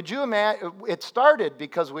 But could you imagine, it started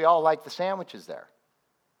because we all liked the sandwiches there.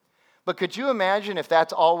 But could you imagine if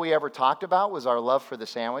that's all we ever talked about was our love for the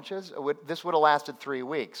sandwiches? This would have lasted 3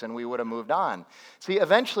 weeks and we would have moved on. See,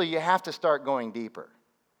 eventually you have to start going deeper.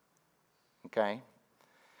 Okay?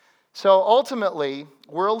 So ultimately,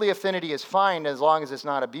 worldly affinity is fine as long as it's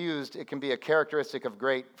not abused. It can be a characteristic of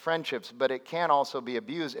great friendships, but it can also be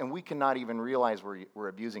abused, and we cannot even realize we're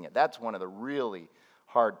abusing it. That's one of the really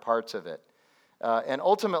hard parts of it. And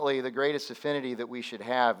ultimately, the greatest affinity that we should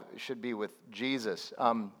have should be with Jesus.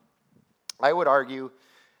 I would argue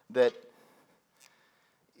that,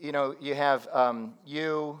 you have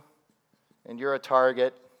you, and you're a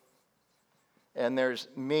target, and there's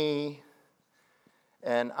me,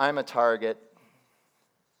 and I'm a target.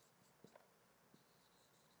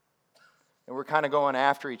 And we're kind of going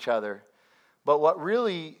after each other. But what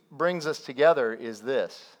really brings us together is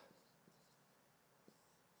this.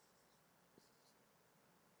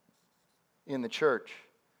 In the church.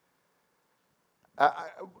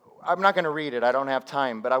 I'm not going to read it. I don't have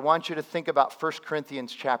time. But I want you to think about 1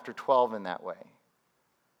 Corinthians chapter 12 in that way.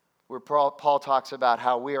 Where Paul talks about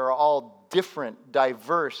how we are all different,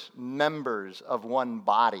 diverse members of one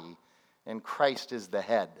body, and Christ is the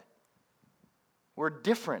head. We're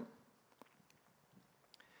different.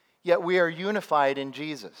 Yet we are unified in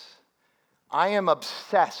Jesus. I am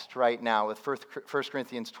obsessed right now with 1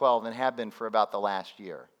 Corinthians 12 and have been for about the last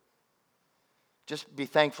year. Just be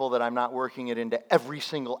thankful that I'm not working it into every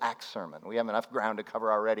single Acts sermon. We have enough ground to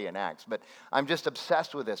cover already in Acts. But I'm just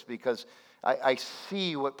obsessed with this because I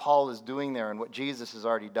see what Paul is doing there and what Jesus has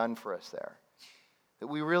already done for us there. That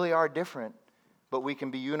we really are different, but we can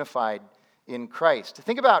be unified in Christ.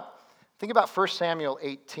 Think about 1 Samuel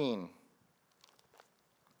 18.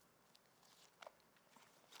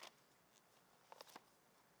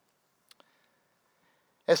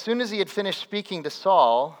 As soon as he had finished speaking to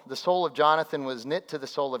Saul, the soul of Jonathan was knit to the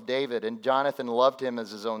soul of David, and Jonathan loved him as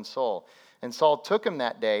his own soul. And Saul took him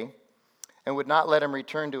that day and would not let him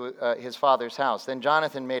return to his father's house. Then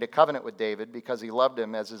Jonathan made a covenant with David because he loved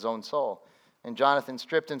him as his own soul. And Jonathan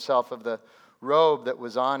stripped himself of the robe that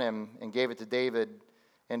was on him and gave it to David,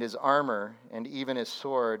 and his armor, and even his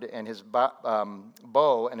sword, and his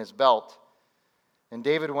bow, and his belt. And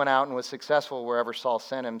David went out and was successful wherever Saul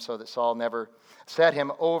sent him, so that Saul never set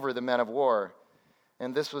him over the men of war.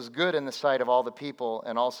 And this was good in the sight of all the people,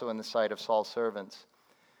 and also in the sight of Saul's servants.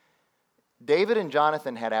 David and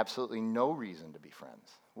Jonathan had absolutely no reason to be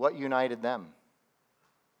friends. What united them?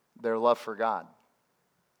 Their love for God.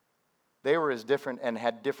 They were as different and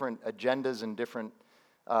had different agendas and different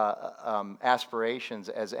aspirations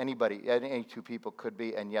as any two people could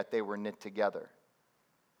be, and yet they were knit together.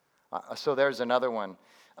 So there's another one.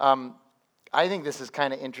 I think this is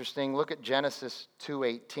kind of interesting. Look at Genesis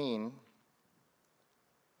 2:18.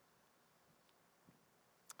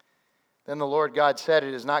 Then the Lord God said,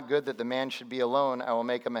 "It is not good that the man should be alone. I will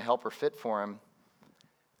make him a helper fit for him."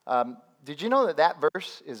 Did you know that that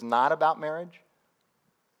verse is not about marriage?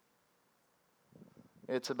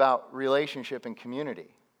 It's about relationship and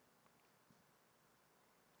community.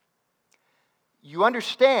 You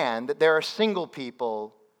understand that there are single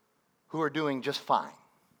people who are doing just fine.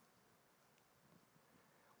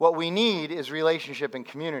 What we need is relationship and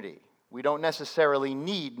community. We don't necessarily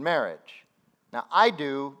need marriage. Now, I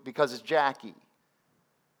do because it's Jackie.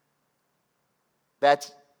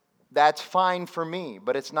 That's fine for me,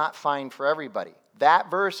 but it's not fine for everybody.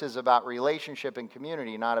 That verse is about relationship and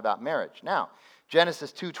community, not about marriage. Now,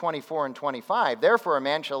 Genesis 2:24 and 25, "Therefore a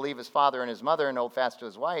man shall leave his father and his mother and hold fast to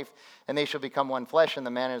his wife, and they shall become one flesh, and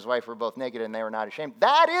the man and his wife were both naked, and they were not ashamed."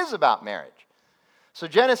 That is about marriage. So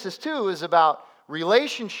Genesis 2 is about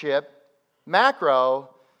relationship,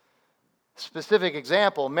 macro, specific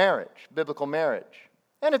example, marriage, biblical marriage.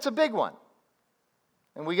 And it's a big one.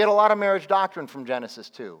 And we get a lot of marriage doctrine from Genesis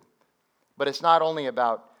 2. But it's not only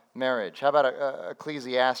about marriage. How about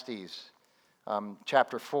Ecclesiastes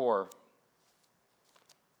chapter 4?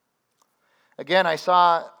 "Again, I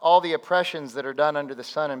saw all the oppressions that are done under the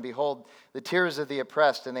sun, and behold, the tears of the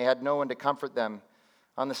oppressed, and they had no one to comfort them.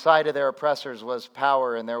 On the side of their oppressors was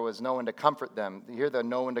power, and there was no one to comfort them." You hear the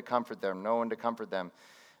no one to comfort them, no one to comfort them.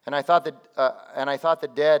 And I thought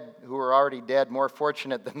the dead who are already dead more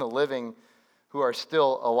fortunate than the living who are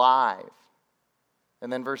still alive.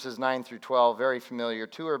 And then verses 9 through 12, very familiar.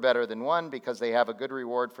 "Two are better than one because they have a good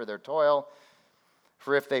reward for their toil.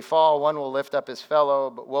 For if they fall, one will lift up his fellow,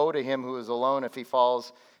 but woe to him who is alone if he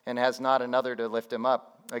falls and has not another to lift him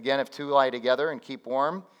up. Again, if two lie together and keep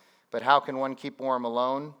warm, but how can one keep warm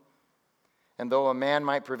alone? And though a man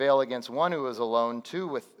might prevail against one who is alone,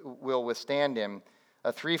 two will withstand him.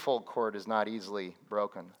 A threefold cord is not easily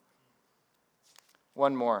broken."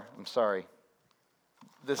 One more, I'm sorry.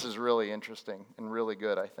 This is really interesting and really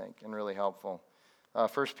good, I think, and really helpful.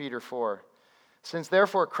 1 Peter 4. "Since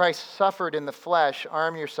therefore Christ suffered in the flesh,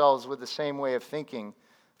 arm yourselves with the same way of thinking.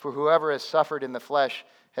 For whoever has suffered in the flesh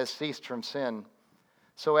has ceased from sin,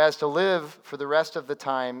 so as to live for the rest of the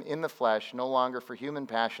time in the flesh, no longer for human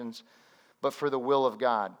passions, but for the will of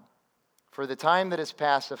God. For the time that is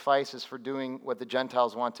past suffices for doing what the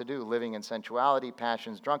Gentiles want to do, living in sensuality,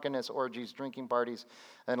 passions, drunkenness, orgies, drinking parties,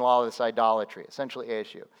 and lawless idolatry." Essentially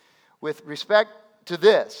ASU. "With respect to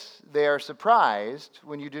this, they are surprised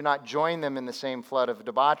when you do not join them in the same flood of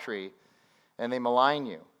debauchery, and they malign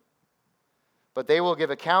you. But they will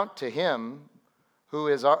give account to him who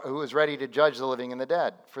is ready to judge the living and the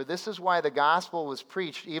dead. For this is why the gospel was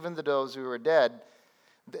preached even to those who are dead,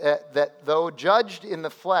 that though judged in the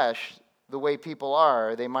flesh the way people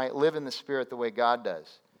are, they might live in the spirit the way God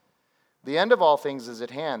does. The end of all things is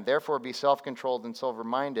at hand. Therefore be self-controlled and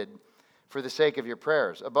sober-minded for the sake of your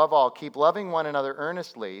prayers. Above all, keep loving one another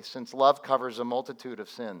earnestly, since love covers a multitude of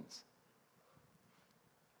sins.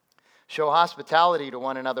 Show hospitality to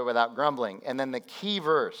one another without grumbling." And then the key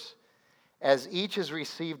verse, "As each has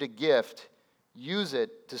received a gift, use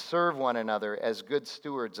it to serve one another as good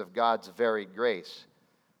stewards of God's varied grace.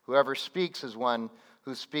 Whoever speaks is one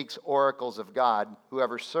who speaks oracles of God.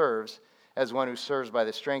 Whoever serves as one who serves by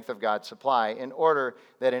the strength of God's supply, in order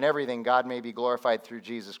that in everything God may be glorified through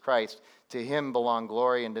Jesus Christ. To him belong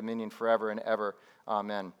glory and dominion forever and ever.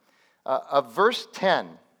 Amen." Verse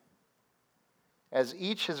 10, "As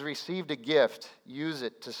each has received a gift, use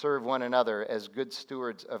it to serve one another as good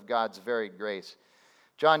stewards of God's varied grace."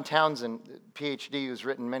 John Townsend, PhD, who's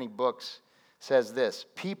written many books, says this: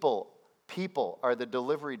 People are the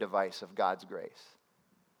delivery device of God's grace.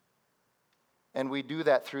 And we do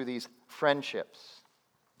that through these friendships.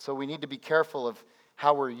 So we need to be careful of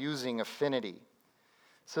how we're using affinity.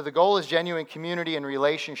 So the goal is genuine community and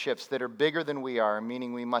relationships that are bigger than we are,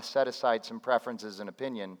 meaning we must set aside some preferences and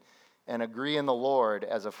opinion and agree in the Lord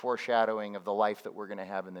as a foreshadowing of the life that we're going to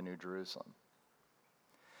have in the New Jerusalem.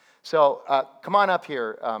 So come on up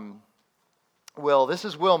here, Will. This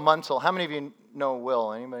is Will Munsell. How many of you know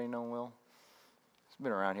Will? Anybody know Will? He's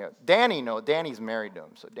been around here. Danny's married to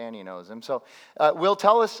him, so Danny knows him. So Will,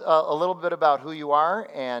 tell us a little bit about who you are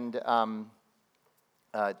and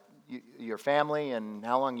your family and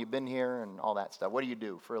how long you've been here and all that stuff. What do you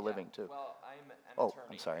do for a living, too? Well, I'm an attorney.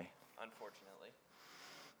 I'm sorry. Unfortunately.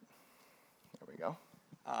 There we go.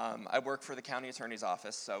 I work for the county attorney's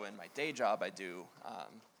office, so in my day job I do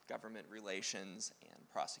government relations and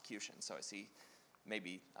prosecution. So I see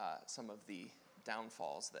maybe some of the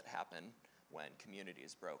downfalls that happen when community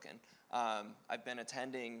is broken. I've been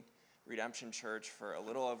attending Redemption Church for a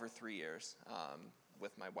little over 3 years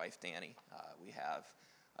with my wife, Danny. We have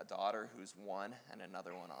a daughter who's 1 and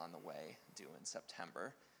another one on the way, due in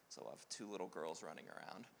September. So we'll have 2 little girls running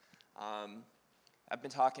around. I've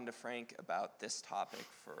been talking to Frank about this topic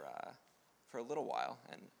for a little while,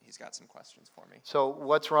 and he's got some questions for me. So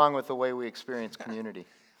what's wrong with the way we experience community?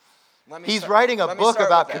 He's writing a book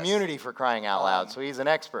about community, for crying out loud, so he's an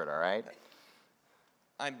expert, all right?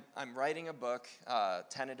 I'm writing a book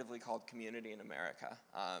tentatively called Community in America.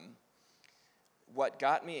 What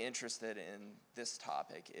got me interested in this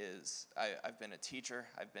topic is I've been a teacher,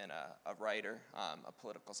 I've been a writer, a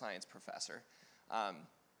political science professor.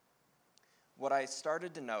 What I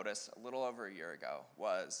started to notice a little over a year ago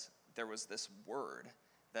was there was this word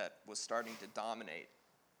that was starting to dominate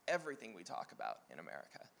everything we talk about in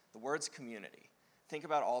America. The word's community. Think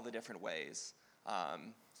about all the different ways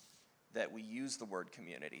that we use the word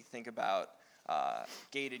community. Think about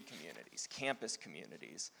gated communities, campus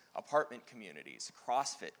communities, apartment communities,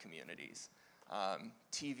 CrossFit communities,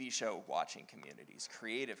 TV show watching communities,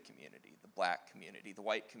 creative community, the black community, the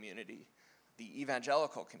white community, the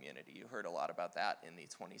evangelical community. You heard a lot about that in the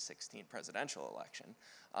 2016 presidential election.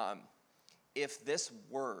 If this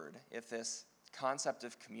word, if this concept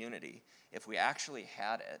of community, if we actually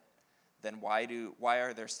had it, then why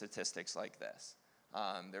are there statistics like this?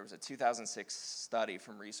 There was a 2006 study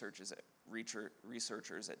from researchers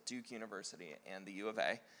at Duke University and the U of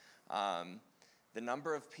A. The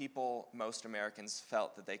number of people most Americans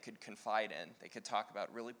felt that they could confide in, they could talk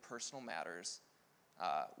about really personal matters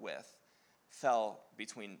with, fell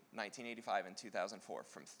between 1985 and 2004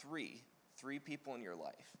 from three people in your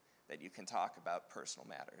life that you can talk about personal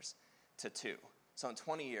matters to 2. So in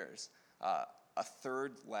 20 years, a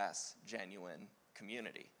third less genuine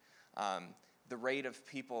community. The rate of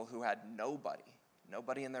people who had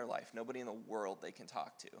nobody in their life, nobody in the world they can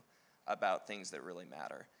talk to about things that really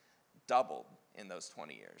matter, doubled in those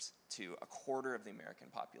 20 years to a quarter of the American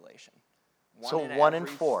population. One in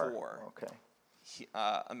four. Okay.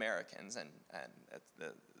 Americans, and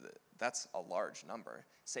that's a large number,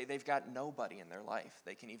 say they've got nobody in their life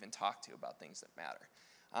they can even talk to about things that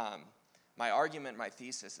matter. My argument, my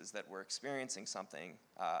thesis is that we're experiencing something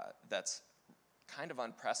that's kind of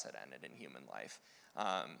unprecedented in human life,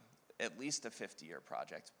 at least a 50-year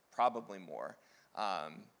project, probably more,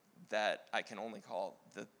 that I can only call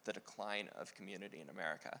the decline of community in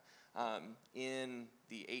America. In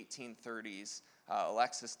the 1830s,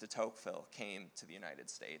 Alexis de Tocqueville came to the United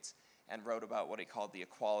States and wrote about what he called the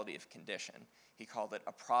equality of condition. He called it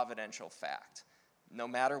a providential fact. No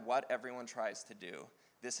matter what everyone tries to do,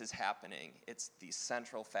 this is happening. It's the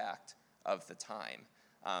central fact of the time.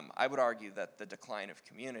 I would argue that the decline of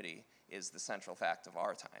community is the central fact of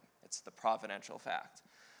our time. It's the providential fact.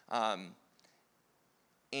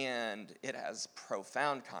 And it has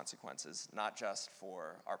profound consequences, not just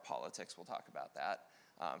for our politics, we'll talk about that,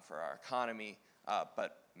 for our economy,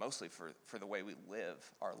 but mostly for the way we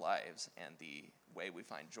live our lives and the way we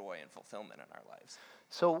find joy and fulfillment in our lives.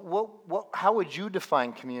 So how would you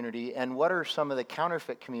define community, and what are some of the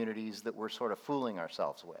counterfeit communities that we're sort of fooling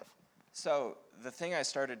ourselves with? So the thing I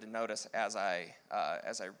started to notice as I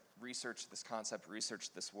researched this concept,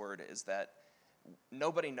 researched this word, is that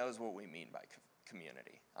nobody knows what we mean by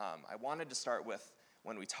community. I wanted to start with,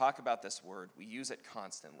 when we talk about this word, we use it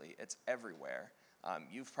constantly. It's everywhere.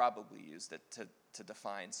 You've probably used it to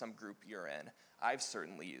define some group you're in. I've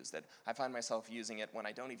certainly used it. I find myself using it when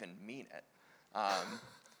I don't even mean it.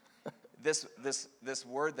 This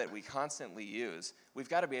word that we constantly use, we've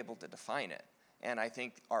got to be able to define it. And I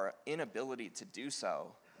think our inability to do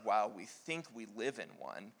so while we think we live in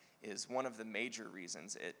one is one of the major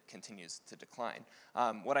reasons it continues to decline.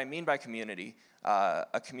 What I mean by community,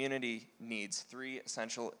 a community needs 3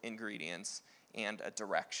 essential ingredients and a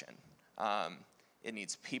direction. It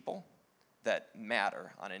needs people, that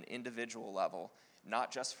matter on an individual level,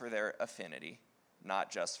 not just for their affinity,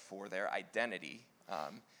 not just for their identity,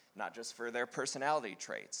 not just for their personality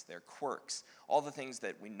traits, their quirks, all the things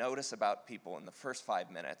that we notice about people in the first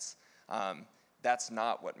 5 minutes. That's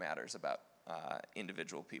not what matters about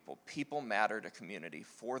individual people. People matter to community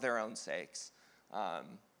for their own sakes,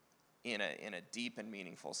 in a deep and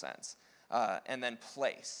meaningful sense. And then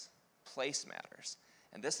place matters.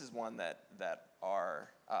 And this is one that our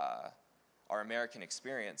American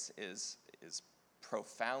experience is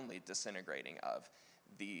profoundly disintegrating of.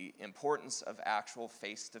 The importance of actual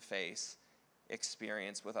face-to-face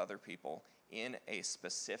experience with other people in a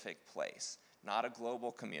specific place, not a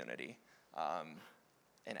global community,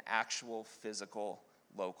 an actual physical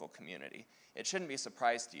local community. It shouldn't be a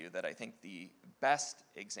surprise to you that I think the best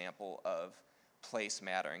example of place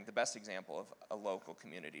mattering, the best example of a local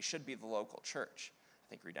community should be the local church. I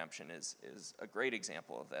think Redemption is a great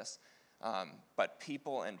example of this. But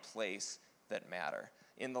people and place that matter.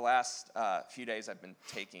 In the last few days, I've been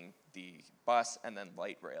taking the bus and then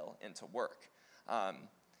light rail into work.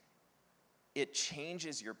 It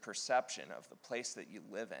changes your perception of the place that you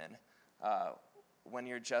live in when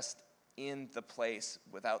you're just in the place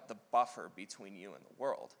without the buffer between you and the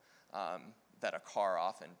world that a car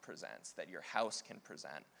often presents, that your house can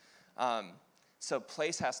present. So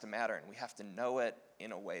place has to matter, and we have to know it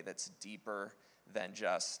in a way that's deeper than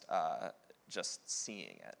just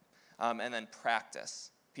seeing it. And then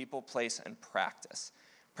practice. People, place, and practice.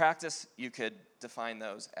 Practice, you could define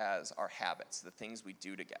those as our habits, the things we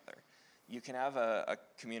do together. You can have a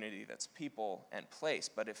community that's people and place,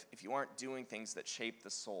 but if you aren't doing things that shape the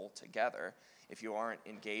soul together, if you aren't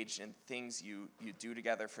engaged in things you do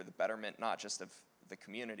together for the betterment not just of the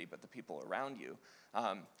community but the people around you,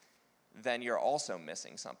 then you're also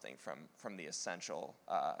missing something from the essential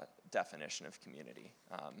definition of community.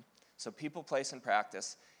 So people, place, and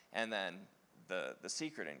practice, and then the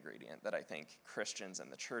secret ingredient that I think Christians and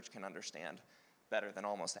the church can understand better than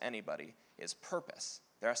almost anybody is purpose.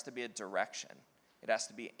 There has to be a direction. It has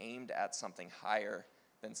to be aimed at something higher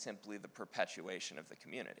than simply the perpetuation of the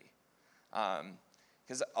community.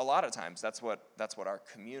 Because a lot of times that's what our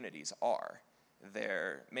communities are.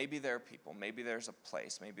 Maybe there are people, maybe there's a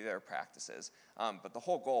place, maybe there are practices, but the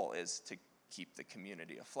whole goal is to keep the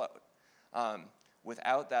community afloat.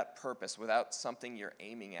 Without that purpose, without something you're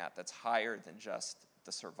aiming at that's higher than just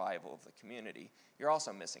the survival of the community, you're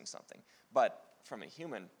also missing something. But from a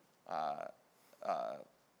human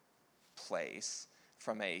place,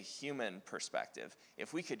 from a human perspective,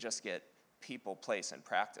 if we could just get people, place, and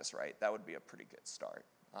practice right, that would be a pretty good start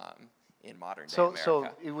in modern day America.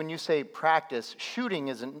 So when you say practice, shooting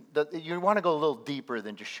isn't, you want to go a little deeper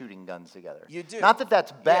than just shooting guns together. You do. Not that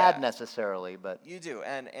that's bad necessarily, but. You do,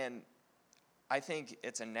 and I think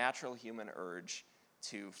it's a natural human urge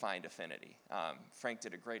to find affinity. Frank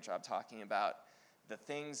did a great job talking about the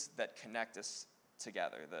things that connect us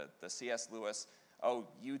together. The C.S. Lewis, oh,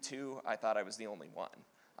 you too, I thought I was the only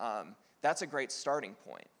one. That's a great starting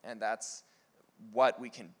point, and that's what we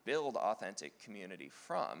can build authentic community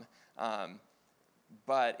from.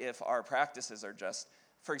 But if our practices are just,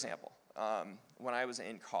 for example, when I was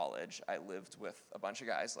in college, I lived with a bunch of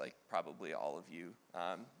guys, like probably all of you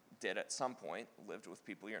did at some point, lived with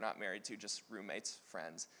people you're not married to, just roommates,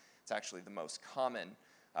 friends. It's actually the most common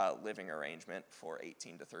living arrangement for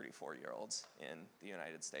 18 to 34-year-olds in the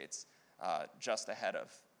United States, just ahead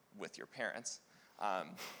of with your parents.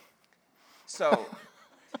 So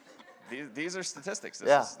these are statistics.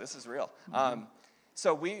 This is real.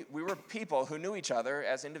 So we were people who knew each other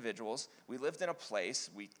as individuals. We lived in a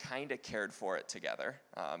place. We kind of cared for it together,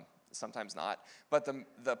 sometimes not. But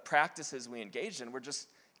the practices we engaged in were just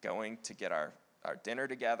going to get our dinner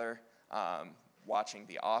together, watching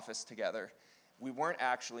The Office together. We weren't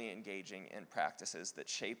actually engaging in practices that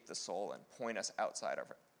shape the soul and point us outside of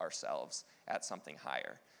ourselves at something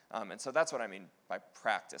higher. And so that's what I mean by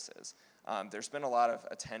practices. There's been a lot of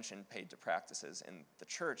attention paid to practices in the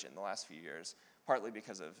church in the last few years, partly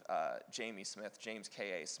because of James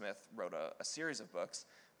K.A. Smith wrote a series of books,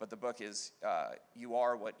 but the book is You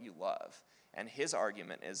Are What You Love. And his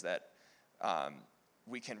argument is that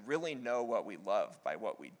we can really know what we love by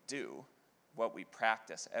what we do, what we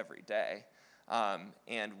practice every day.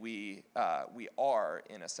 And we are,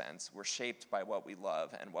 in a sense, we're shaped by what we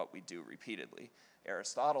love and what we do repeatedly.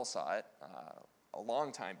 Aristotle saw it a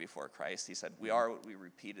long time before Christ. He said, we are what we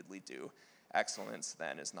repeatedly do. Excellence,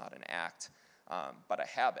 then, is not an act, but a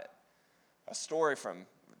habit. A story from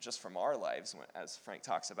our lives, as Frank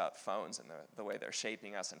talks about phones and the way they're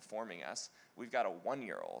shaping us and forming us. We've got a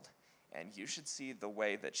 1-year-old, and you should see the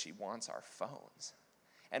way that she wants our phones.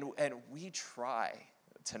 And we try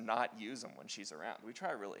to not use them when she's around. We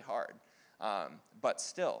try really hard. But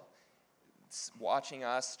still, watching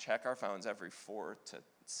us check our phones every 4 to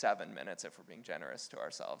 7 minutes, if we're being generous to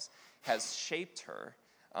ourselves, has shaped her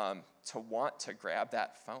to want to grab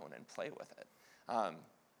that phone and play with it.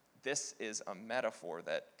 This is a metaphor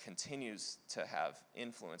that continues to have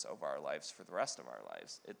influence over our lives for the rest of our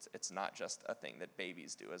lives. It's not just a thing that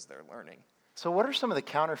babies do as they're learning. So what are some of the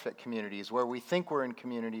counterfeit communities where we think we're in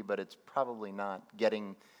community, but it's probably not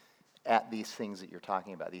getting at these things that you're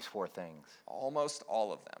talking about, these 4 things? Almost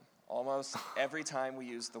all of them. Almost every time we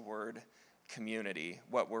use the word community,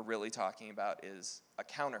 what we're really talking about is a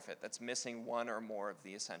counterfeit that's missing one or more of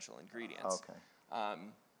the essential ingredients. Okay.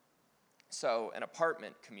 So an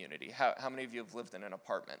apartment community, how many of you have lived in an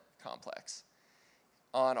apartment complex?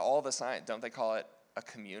 On all the signs, don't they call it a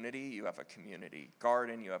community? You have a community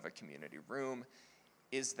garden, you have a community room.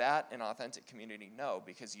 Is that an authentic community? No,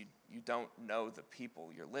 because you don't know the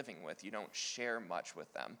people you're living with. You don't share much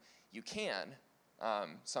with them. You can.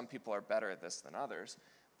 Some people are better at this than others,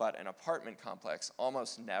 but an apartment complex,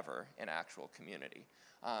 almost never an actual community.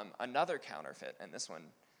 Another counterfeit, and this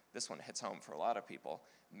one hits home for a lot of people,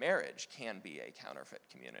 marriage can be a counterfeit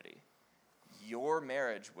community. Your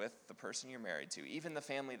marriage with the person you're married to, even the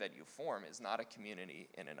family that you form, is not a community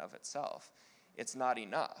in and of itself. It's not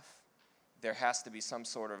enough. There has to be some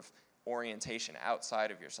sort of orientation outside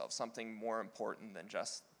of yourself, something more important than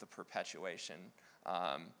just the perpetuation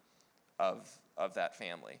of that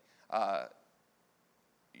family.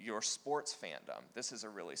 Your sports fandom, this is a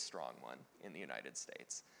really strong one in the United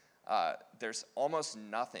States. There's almost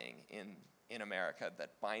nothing in America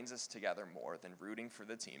that binds us together more than rooting for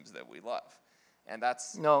the teams that we love. And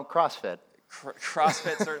that's... No, CrossFit.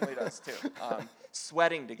 CrossFit certainly does too.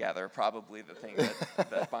 Sweating together, probably the thing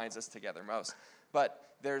that binds us together most.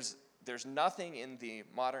 But there's nothing in the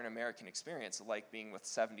modern American experience like being with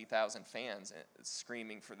 70,000 fans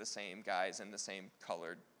screaming for the same guys in the same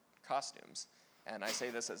colored costumes. And I say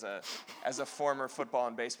this as a former football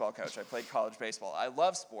and baseball coach. I played college baseball. I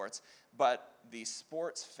love sports, but the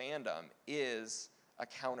sports fandom is a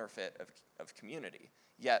counterfeit of community.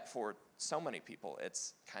 Yet for so many people,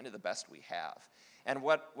 it's kind of the best we have. And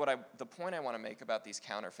the point I want to make about these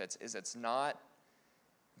counterfeits is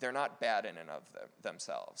they're not bad in and of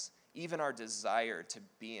themselves. Even our desire to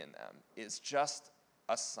be in them is just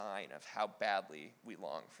a sign of how badly we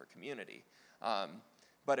long for community.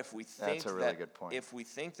 But if we think That's a really good point. If we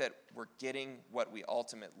think that we're getting what we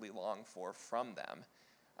ultimately long for from them,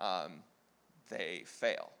 they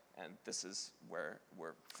fail. And this is where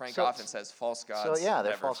Frank often says false gods they're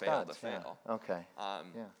never false fail gods. to fail. Yeah. Okay.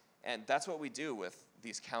 And that's what we do with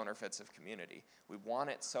these counterfeits of community. We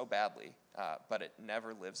want it so badly, but it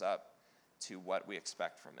never lives up to what we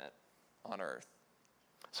expect from it on earth.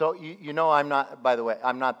 So I'm not, by the way,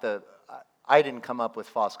 I didn't come up with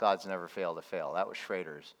false gods never fail to fail. That was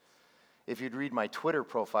Schrader's. If you'd read my Twitter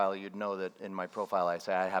profile, you'd know that in my profile I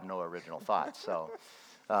say I have no original thoughts. So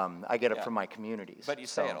I get it from my communities. But you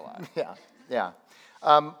say it a lot. Yeah.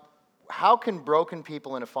 How can broken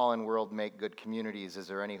people in a fallen world make good communities? Is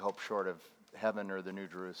there any hope short of heaven or the New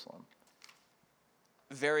Jerusalem?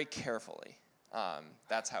 Very carefully.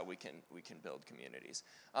 That's how we can build communities.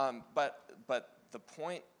 But the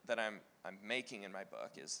point that I'm making in my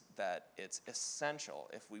book is that it's essential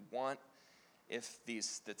if these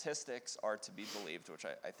statistics are to be believed, which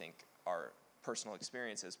I think our personal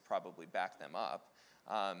experiences probably back them up.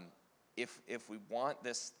 If we want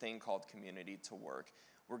this thing called community to work,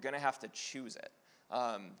 we're going to have to choose it.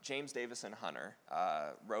 James Davison Hunter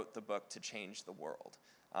wrote the book To Change the World.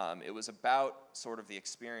 It was about sort of the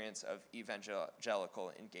experience of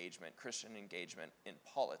evangelical engagement, Christian engagement in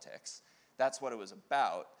politics. That's what it was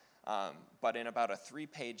about. But in about a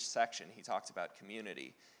 3-page section, he talked about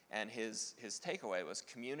community. And his takeaway was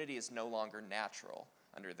community is no longer natural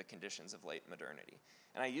under the conditions of late modernity.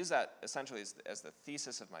 And I use that essentially as the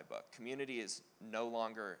thesis of my book. Community is no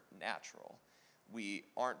longer natural. We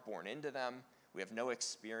aren't born into them. We have no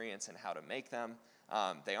experience in how to make them.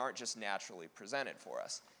 They aren't just naturally presented for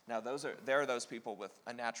us. Now, there are those people with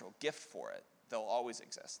a natural gift for it. They'll always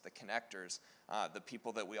exist. The connectors, the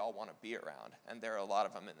people that we all want to be around. And there are a lot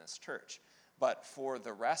of them in this church. But for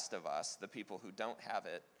the rest of us, the people who don't have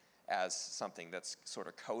it as something that's sort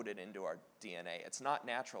of coded into our DNA, it's not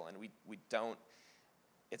natural, and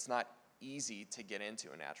it's not easy to get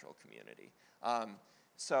into a natural community.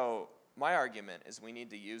 So my argument is we need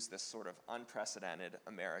to use this sort of unprecedented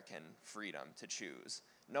American freedom to choose.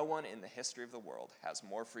 No one in the history of the world has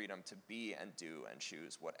more freedom to be and do and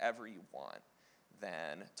choose whatever you want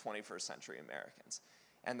than 21st century Americans.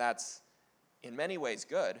 And that's in many ways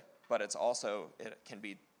good, but it can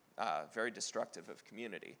be very destructive of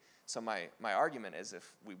community. So my argument is,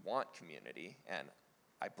 if we want community, and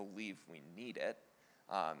I believe we need it,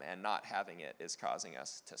 and not having it is causing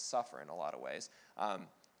us to suffer in a lot of ways,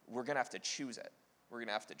 we're going to have to choose it. We're going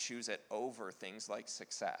to have to choose it over things like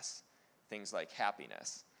success, things like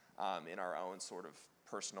happiness, in our own sort of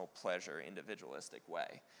personal pleasure, individualistic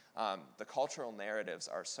way. The cultural narratives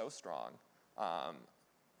are so strong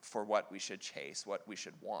for what we should chase, what we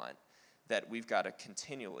should want, that we've got to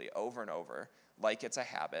continually, over and over, like it's a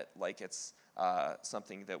habit, like it's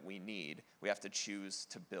something that we need, we have to choose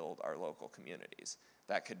to build our local communities.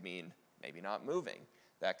 That could mean maybe not moving.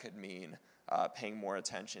 That could mean paying more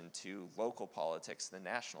attention to local politics than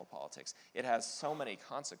national politics. It has so many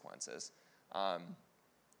consequences,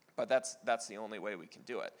 but that's the only way we can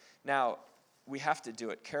do it. Now, we have to do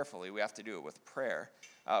it carefully. We have to do it with prayer.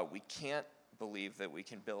 We can't believe that we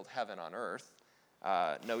can build heaven on earth.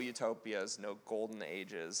 No utopias, no golden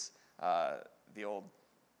ages. The old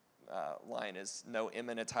line is no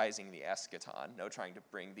immanentizing the eschaton, no trying to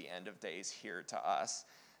bring the end of days here to us.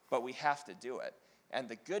 But we have to do it. And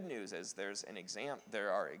the good news is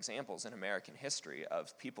there are examples in American history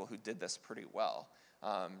of people who did this pretty well.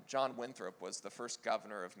 John Winthrop was the first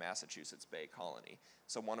governor of Massachusetts Bay Colony,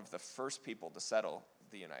 so one of the first people to settle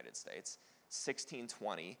the United States.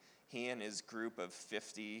 1620, he and his group of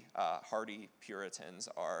 50 hardy Puritans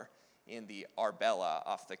are in the Arbella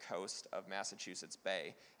off the coast of Massachusetts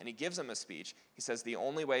Bay, and he gives them a speech. He says, "The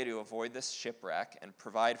only way to avoid this shipwreck and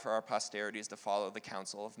provide for our posterity is to follow the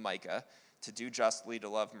counsel of Micah, to do justly, to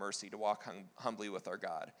love mercy, to walk humbly with our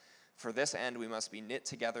God. For this end, we must be knit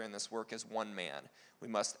together in this work as one man. We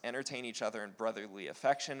must entertain each other in brotherly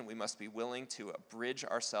affection. We must be willing to abridge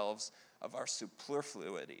ourselves of our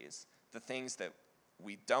superfluities, the things that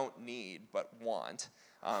we don't need but want,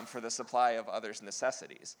 for the supply of others'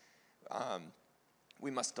 necessities. We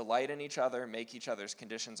must delight in each other, make each other's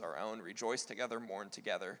conditions our own, rejoice together, mourn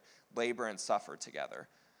together, labor and suffer together."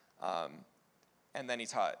 And then he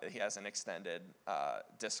has an extended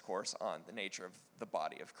discourse on the nature of the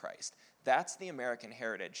body of Christ. That's the American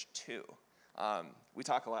heritage too. We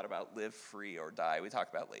talk a lot about live free or die. We talk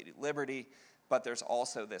about Lady Liberty, but there's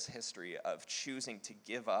also this history of choosing to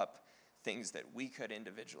give up things that we could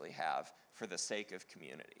individually have for the sake of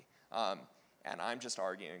community. And I'm just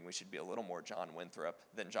arguing we should be a little more John Winthrop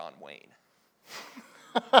than John Wayne.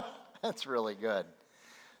 That's really good.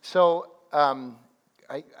 So I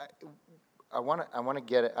want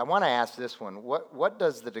to ask this one. What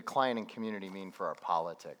does the decline in community mean for our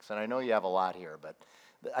politics? And I know you have a lot here, but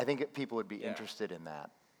I think people would be interested in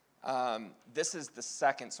that. This is the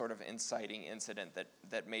second sort of inciting incident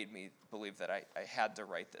that made me believe that I had to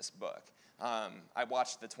write this book. I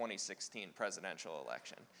watched the 2016 presidential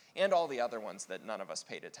election and all the other ones that none of us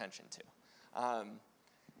paid attention to.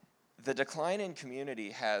 The decline in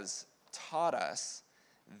community has taught us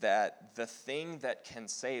that the thing that can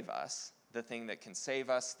save us, the thing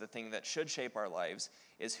that should shape our lives,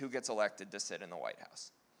 is who gets elected to sit in the White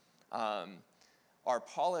House. Our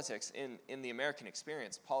politics, in the American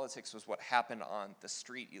experience, politics was what happened on the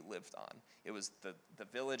street you lived on. It was the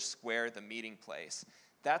village square, the meeting place.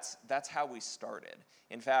 That's how we started.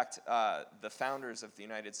 In fact, the founders of the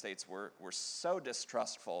United States were so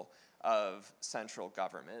distrustful of central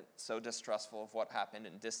government, so distrustful of what happened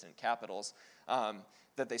in distant capitals,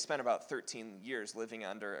 that they spent about 13 years living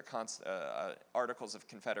under Articles of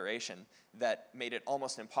Confederation that made it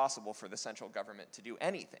almost impossible for the central government to do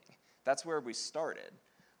anything. That's where we started.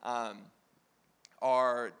 The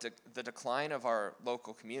decline of our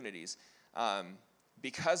local communities,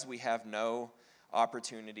 because we have no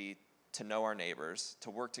opportunity to know our neighbors, to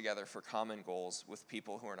work together for common goals with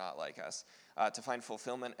people who are not like us, to find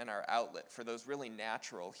fulfillment in our outlet for those really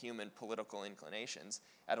natural human political inclinations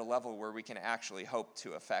at a level where we can actually hope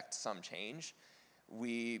to affect some change,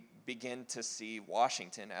 we begin to see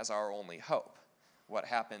Washington as our only hope. What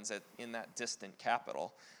happens in that distant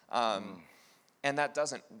capital. And that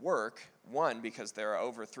doesn't work, one, because there are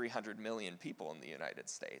over 300 million people in the United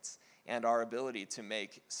States, and our ability to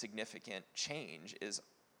make significant change is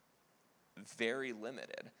very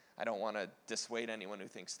limited. I don't want to dissuade anyone who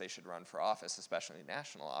thinks they should run for office, especially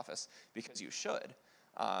national office, because you should,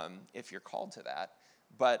 if you're called to that.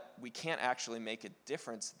 But we can't actually make a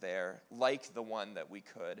difference there like the one that we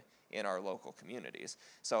could in our local communities.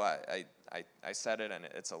 So I said it, and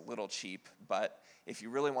it's a little cheap, but if you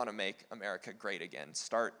really want to make America great again,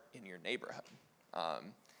 start in your neighborhood.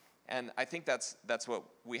 And I think that's what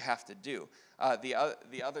we have to do.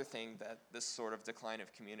 The other thing that this sort of decline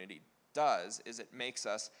of community does is it makes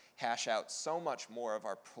us hash out so much more of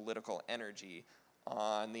our political energy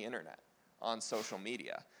on the internet, on social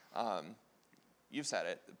media. You've said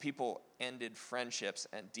it, people ended friendships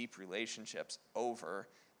and deep relationships over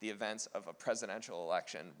the events of a presidential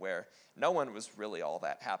election where no one was really all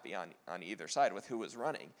that happy on either side with who was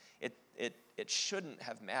running. It shouldn't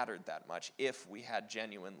have mattered that much if we had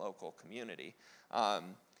genuine local community.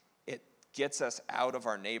 It gets us out of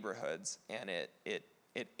our neighborhoods, and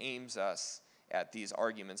it aims us at these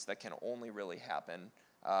arguments that can only really happen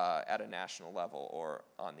at a national level or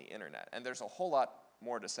on the internet. And there's a whole lot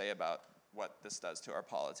more to say about what this does to our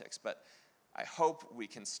politics, but I hope we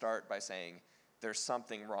can start by saying there's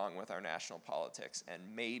something wrong with our national politics, and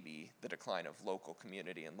maybe the decline of local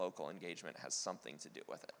community and local engagement has something to do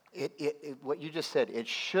with it. What you just said, it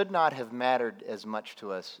should not have mattered as much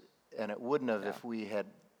to us, and it wouldn't have if we had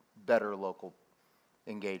better local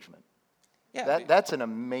engagement. Yeah, that's an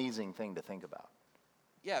amazing thing to think about.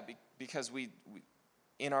 Yeah, because we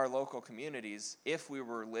in our local communities, if we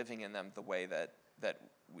were living in them the way that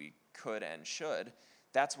we could and should,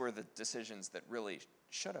 that's where the decisions that really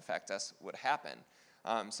should affect us would happen.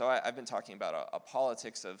 So I've been talking about a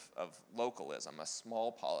politics of localism, a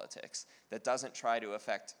small politics that doesn't try to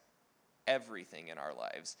affect everything in our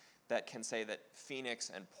lives, that can say that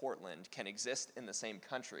Phoenix and Portland can exist in the same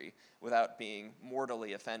country without being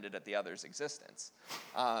mortally offended at the other's existence.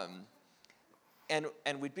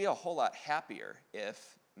 And we'd be a whole lot happier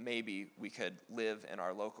if maybe we could live in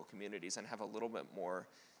our local communities and have a little bit more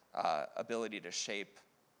ability to shape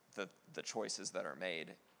the choices that are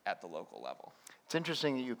made at the local level. It's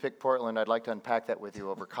interesting that you picked Portland. I'd like to unpack that with you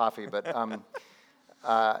over coffee, but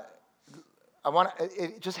I want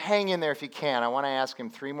to just hang in there if you can. I want to ask him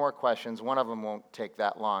 3 more questions. One of them won't take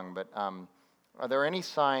that long, but are there any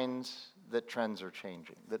signs that trends are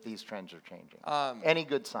changing, that these trends are changing? Any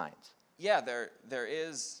good signs? Yeah, there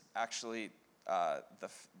is actually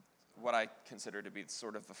what I consider to be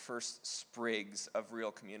sort of the first sprigs of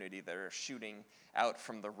real community that are shooting out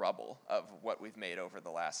from the rubble of what we've made over the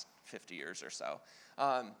last 50 years or so.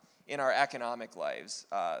 In our economic lives,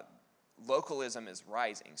 localism is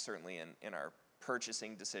rising, certainly in our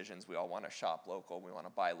purchasing decisions. We all want to shop local, we want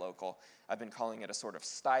to buy local. I've been calling it a sort of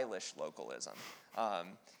stylish localism.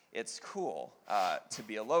 It's cool to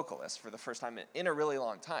be a localist for the first time in a really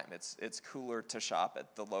long time. It's cooler to shop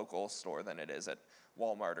at the local store than it is at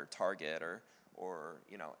Walmart or Target or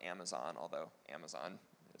Amazon, although Amazon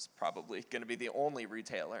is probably going to be the only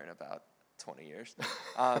retailer in about 20 years.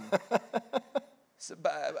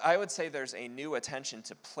 But I would say there's a new attention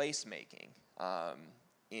to placemaking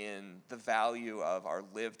in the value of our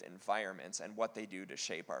lived environments and what they do to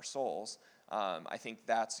shape our souls. I think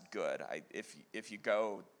that's good. If you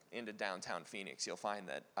go into downtown Phoenix, you'll find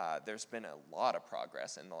that there's been a lot of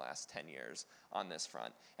progress in the last 10 years on this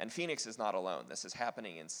front. And Phoenix is not alone. This is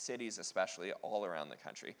happening in cities, especially all around the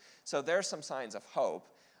country. So there's some signs of hope.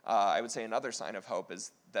 I would say another sign of hope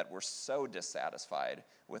is that we're so dissatisfied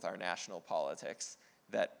with our national politics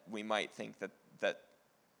that we might think that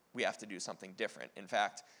we have to do something different. In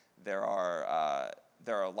fact, there are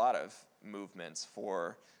a lot of movements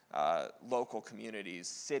for local communities,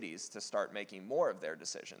 cities, to start making more of their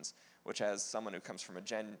decisions, which, as someone who comes from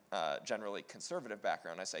a generally conservative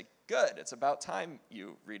background, I say, good, it's about time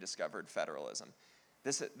you rediscovered federalism.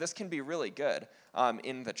 This can be really good.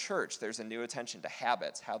 In the church, there's a new attention to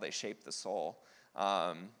habits, how they shape the soul.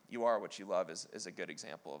 You are what you love is a good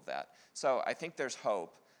example of that. So I think there's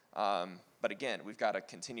hope. But again, we've got to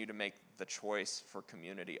continue to make the choice for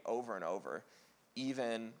community over and over,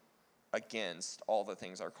 even against all the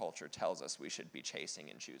things our culture tells us we should be chasing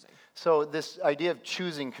and choosing. So this idea of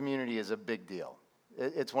choosing community is a big deal.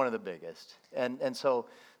 It's one of the biggest. And so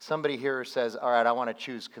somebody here says, all right, I want to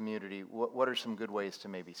choose community. What are some good ways to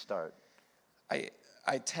maybe start?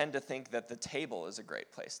 I tend to think that the table is a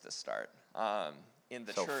great place to start. In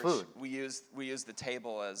the church, food. we use the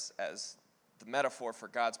table as the metaphor for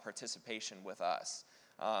God's participation with us.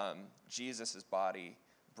 Jesus' body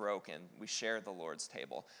broken, we share the Lord's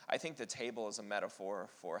table. I think the table is a metaphor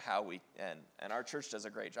for how we, and our church does a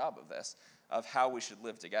great job of this, of how we should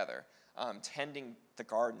live together, tending the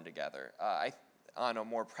garden together. On a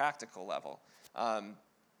more practical level,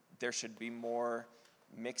 there should be more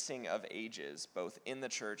mixing of ages, both in the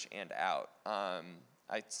church and out.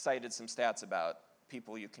 I cited some stats about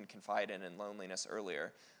people you can confide in loneliness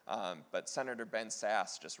earlier, but Senator Ben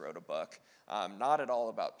Sass just wrote a book, not at all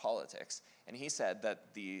about politics, and he said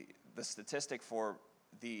that the statistic for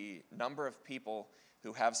the number of people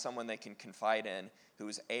who have someone they can confide in who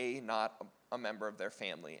is A, not a member of their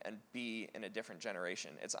family, and B, in a different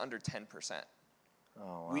generation, it's under 10%. Oh,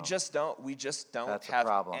 wow. We just don't That's a have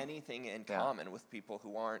problem. anything in Yeah. common with people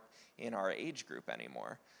who aren't in our age group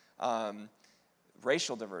anymore.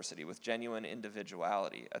 Racial diversity with genuine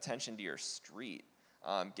individuality, attention to your street,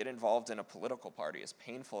 get involved in a political party, as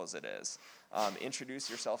painful as it is. Introduce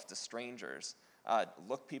yourself to strangers.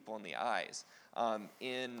 Look people in the eyes.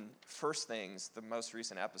 In First Things, the most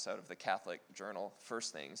recent episode of the Catholic journal,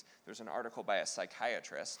 First Things, there's an article by a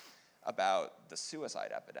psychiatrist about the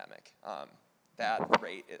suicide epidemic. That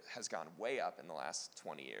rate has gone way up in the last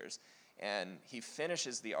 20 years. And he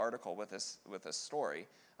finishes the article with a story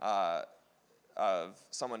of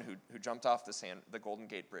someone who jumped off the Golden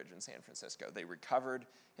Gate Bridge in San Francisco. They recovered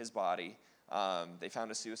his body. They found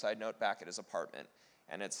a suicide note back at his apartment,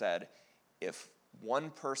 and it said, "If one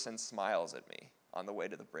person smiles at me on the way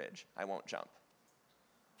to the bridge, I won't jump."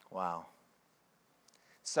 Wow.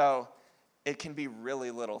 So it can be really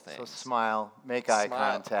little things. So smile, make eye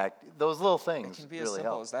contact. Those little things It can be really as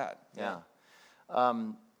simple help. as that. Yeah.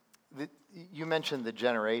 You mentioned the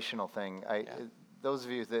generational thing. Those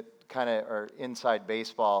of you that kind of are inside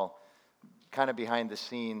baseball, kind of behind the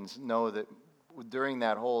scenes, know that during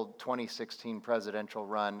that whole 2016 presidential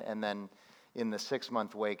run and then in the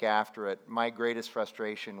 6-month wake after it, my greatest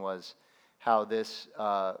frustration was how this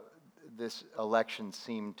election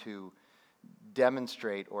seemed to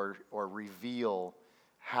demonstrate or reveal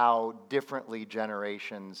how differently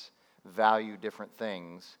generations value different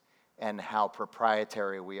things and how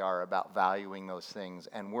proprietary we are about valuing those things,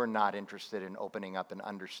 and we're not interested in opening up and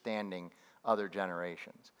understanding other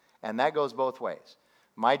generations. And that goes both ways.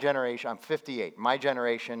 My generation, I'm 58, my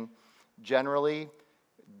generation generally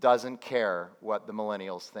doesn't care what the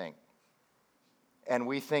millennials think. And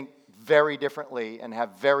we think very differently and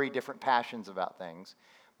have very different passions about things.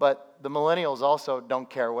 But the millennials also don't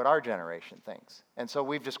care what our generation thinks. And so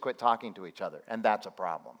we've just quit talking to each other, and that's a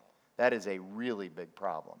problem. That is a really big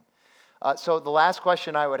problem. So the last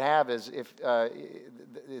question I would have is, if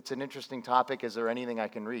it's an interesting topic, is there anything I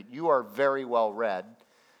can read? You are very well read,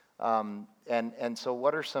 and so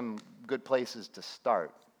what are some good places to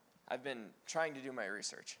start? I've been trying to do my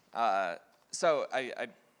research. So I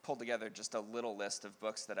pulled together just a little list of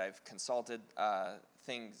books that I've consulted,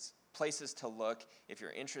 places to look if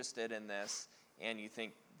you're interested in this and you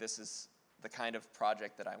think this is the kind of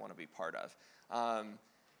project that I want to be part of.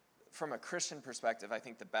 From a Christian perspective, I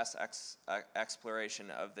think the best exploration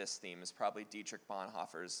of this theme is probably Dietrich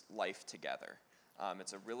Bonhoeffer's Life Together.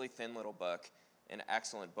 It's a really thin little book, an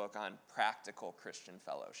excellent book on practical Christian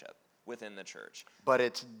fellowship within the church. But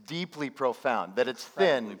it's deeply profound. That it's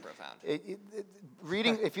Incredibly thin. profound.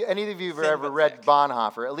 Reading, if any of you have Thin ever but read thick.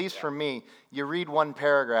 Bonhoeffer, at least for me, you read one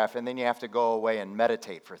paragraph and then you have to go away and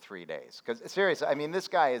meditate for 3 days. Because seriously, I mean, this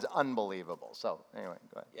guy is unbelievable. So anyway,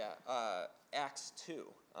 go ahead. Yeah, Acts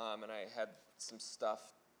 2, and I had some stuff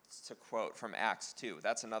to quote from Acts 2.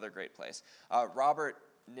 That's another great place. Robert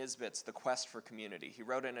Nisbet's The Quest for Community. He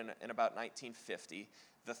wrote it in about 1950.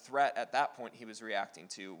 The threat at that point he was reacting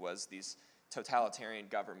to was these totalitarian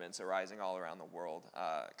governments arising all around the world,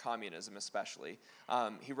 communism especially.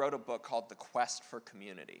 He wrote a book called The Quest for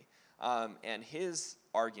Community. And his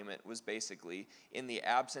argument was basically, in the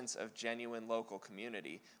absence of genuine local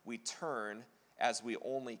community, we turn, as we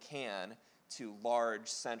only can, to large,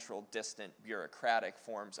 central, distant, bureaucratic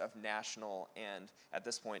forms of national and, at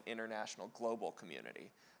this point, international global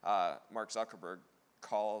community. Mark Zuckerberg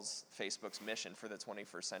calls Facebook's mission for the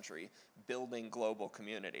 21st century building global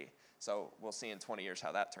community. So we'll see in 20 years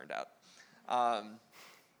how that turned out.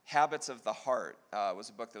 Habits of the Heart was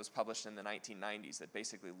a book that was published in the 1990s that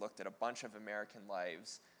basically looked at a bunch of American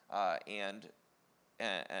lives and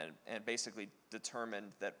basically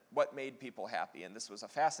determined that what made people happy, and this was a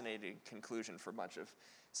fascinating conclusion for much of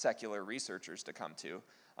secular researchers to come to,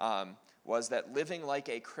 was that living like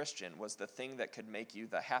a Christian was the thing that could make you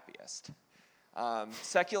the happiest.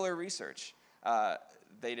 Secular research,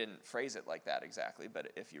 they didn't phrase it like that exactly,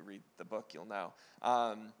 but if you read the book, you'll know.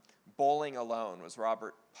 Bowling Alone was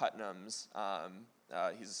Robert Putnam's,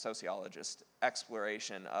 he's a sociologist,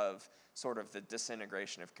 exploration of sort of the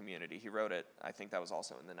disintegration of community. He wrote it, I think that was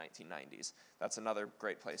also in the 1990s. That's another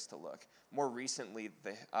great place to look. More recently,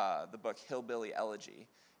 the book Hillbilly Elegy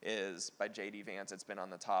is by J.D. Vance. It's been on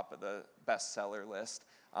the top of the bestseller list.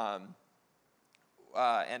 And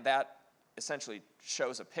that essentially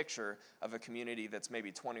shows a picture of a community that's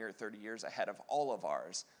maybe 20 or 30 years ahead of all of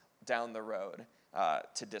ours down the road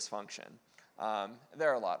to dysfunction. There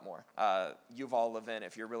are a lot more. Yuval Levin,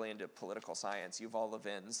 if you're really into political science, Yuval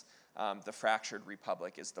Levin's The Fractured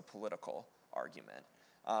Republic is the political argument.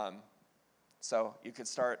 So you could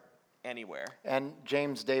start anywhere. And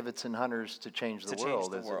James Davidson Hunter's To Change the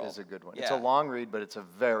World is a good one. It's a long read, but it's a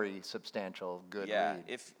very substantial, good read.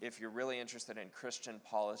 If you're really interested in Christian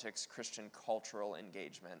politics, Christian cultural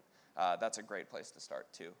engagement, that's a great place to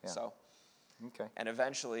start too. Yeah. So, okay. And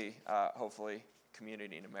eventually, hopefully,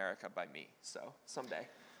 Community in America by me. So someday.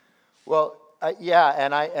 Well,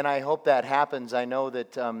 and I hope that happens. I know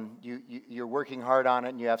that you're working hard on it,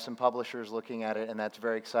 and you have some publishers looking at it, and that's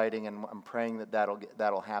very exciting. And I'm praying that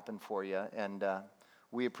that'll happen for you. And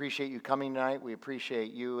we appreciate you coming tonight. We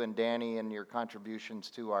appreciate you and Danny and your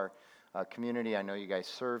contributions to our community. I know you guys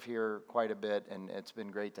serve here quite a bit, and it's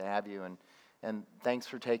been great to have you. And thanks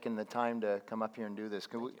for taking the time to come up here and do this.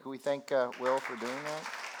 Can we thank Will for doing that?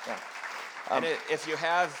 Yeah. And if you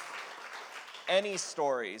have any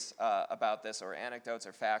stories about this, or anecdotes,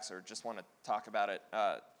 or facts, or just want to talk about it,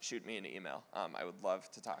 shoot me an email. I would love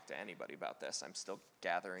to talk to anybody about this. I'm still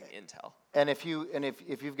gathering intel. And if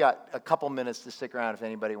you've got a couple minutes to stick around, if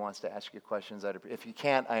anybody wants to ask you questions, if you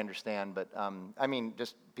can't, I understand. But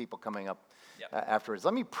just people coming up afterwards.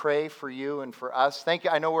 Let me pray for you and for us. Thank you.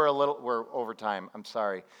 I know we're over time. I'm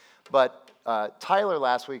sorry, but Tyler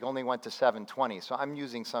last week only went to 7:20, so I'm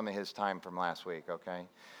using some of his time from last week. Okay.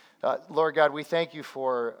 Lord God, we thank you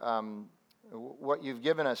for what you've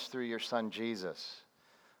given us through your Son, Jesus,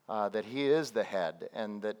 that he is the head,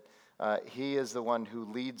 and that he is the one who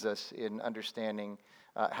leads us in understanding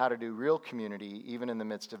how to do real community, even in the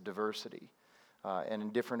midst of diversity and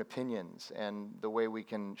in different opinions, and the way we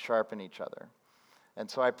can sharpen each other. And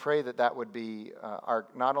so I pray that would be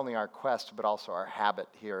not only our quest, but also our habit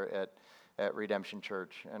here at Redemption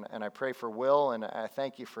Church. And I pray for Will, and I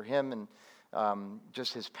thank you for him, and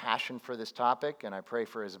just his passion for this topic, and I pray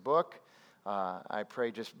for his book. I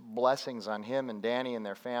pray just blessings on him and Danny and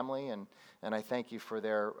their family, and I thank you for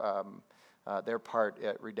their part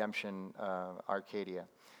at Redemption Arcadia.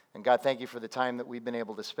 And God, thank you for the time that we've been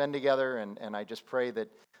able to spend together, and I just pray that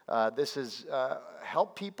this is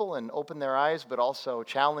help people and open their eyes, but also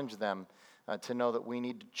challenge them to know that we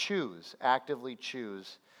need to actively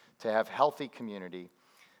choose to have healthy community.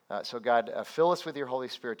 So God, fill us with your Holy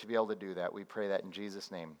Spirit to be able to do that. We pray that in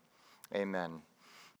Jesus' name. Amen.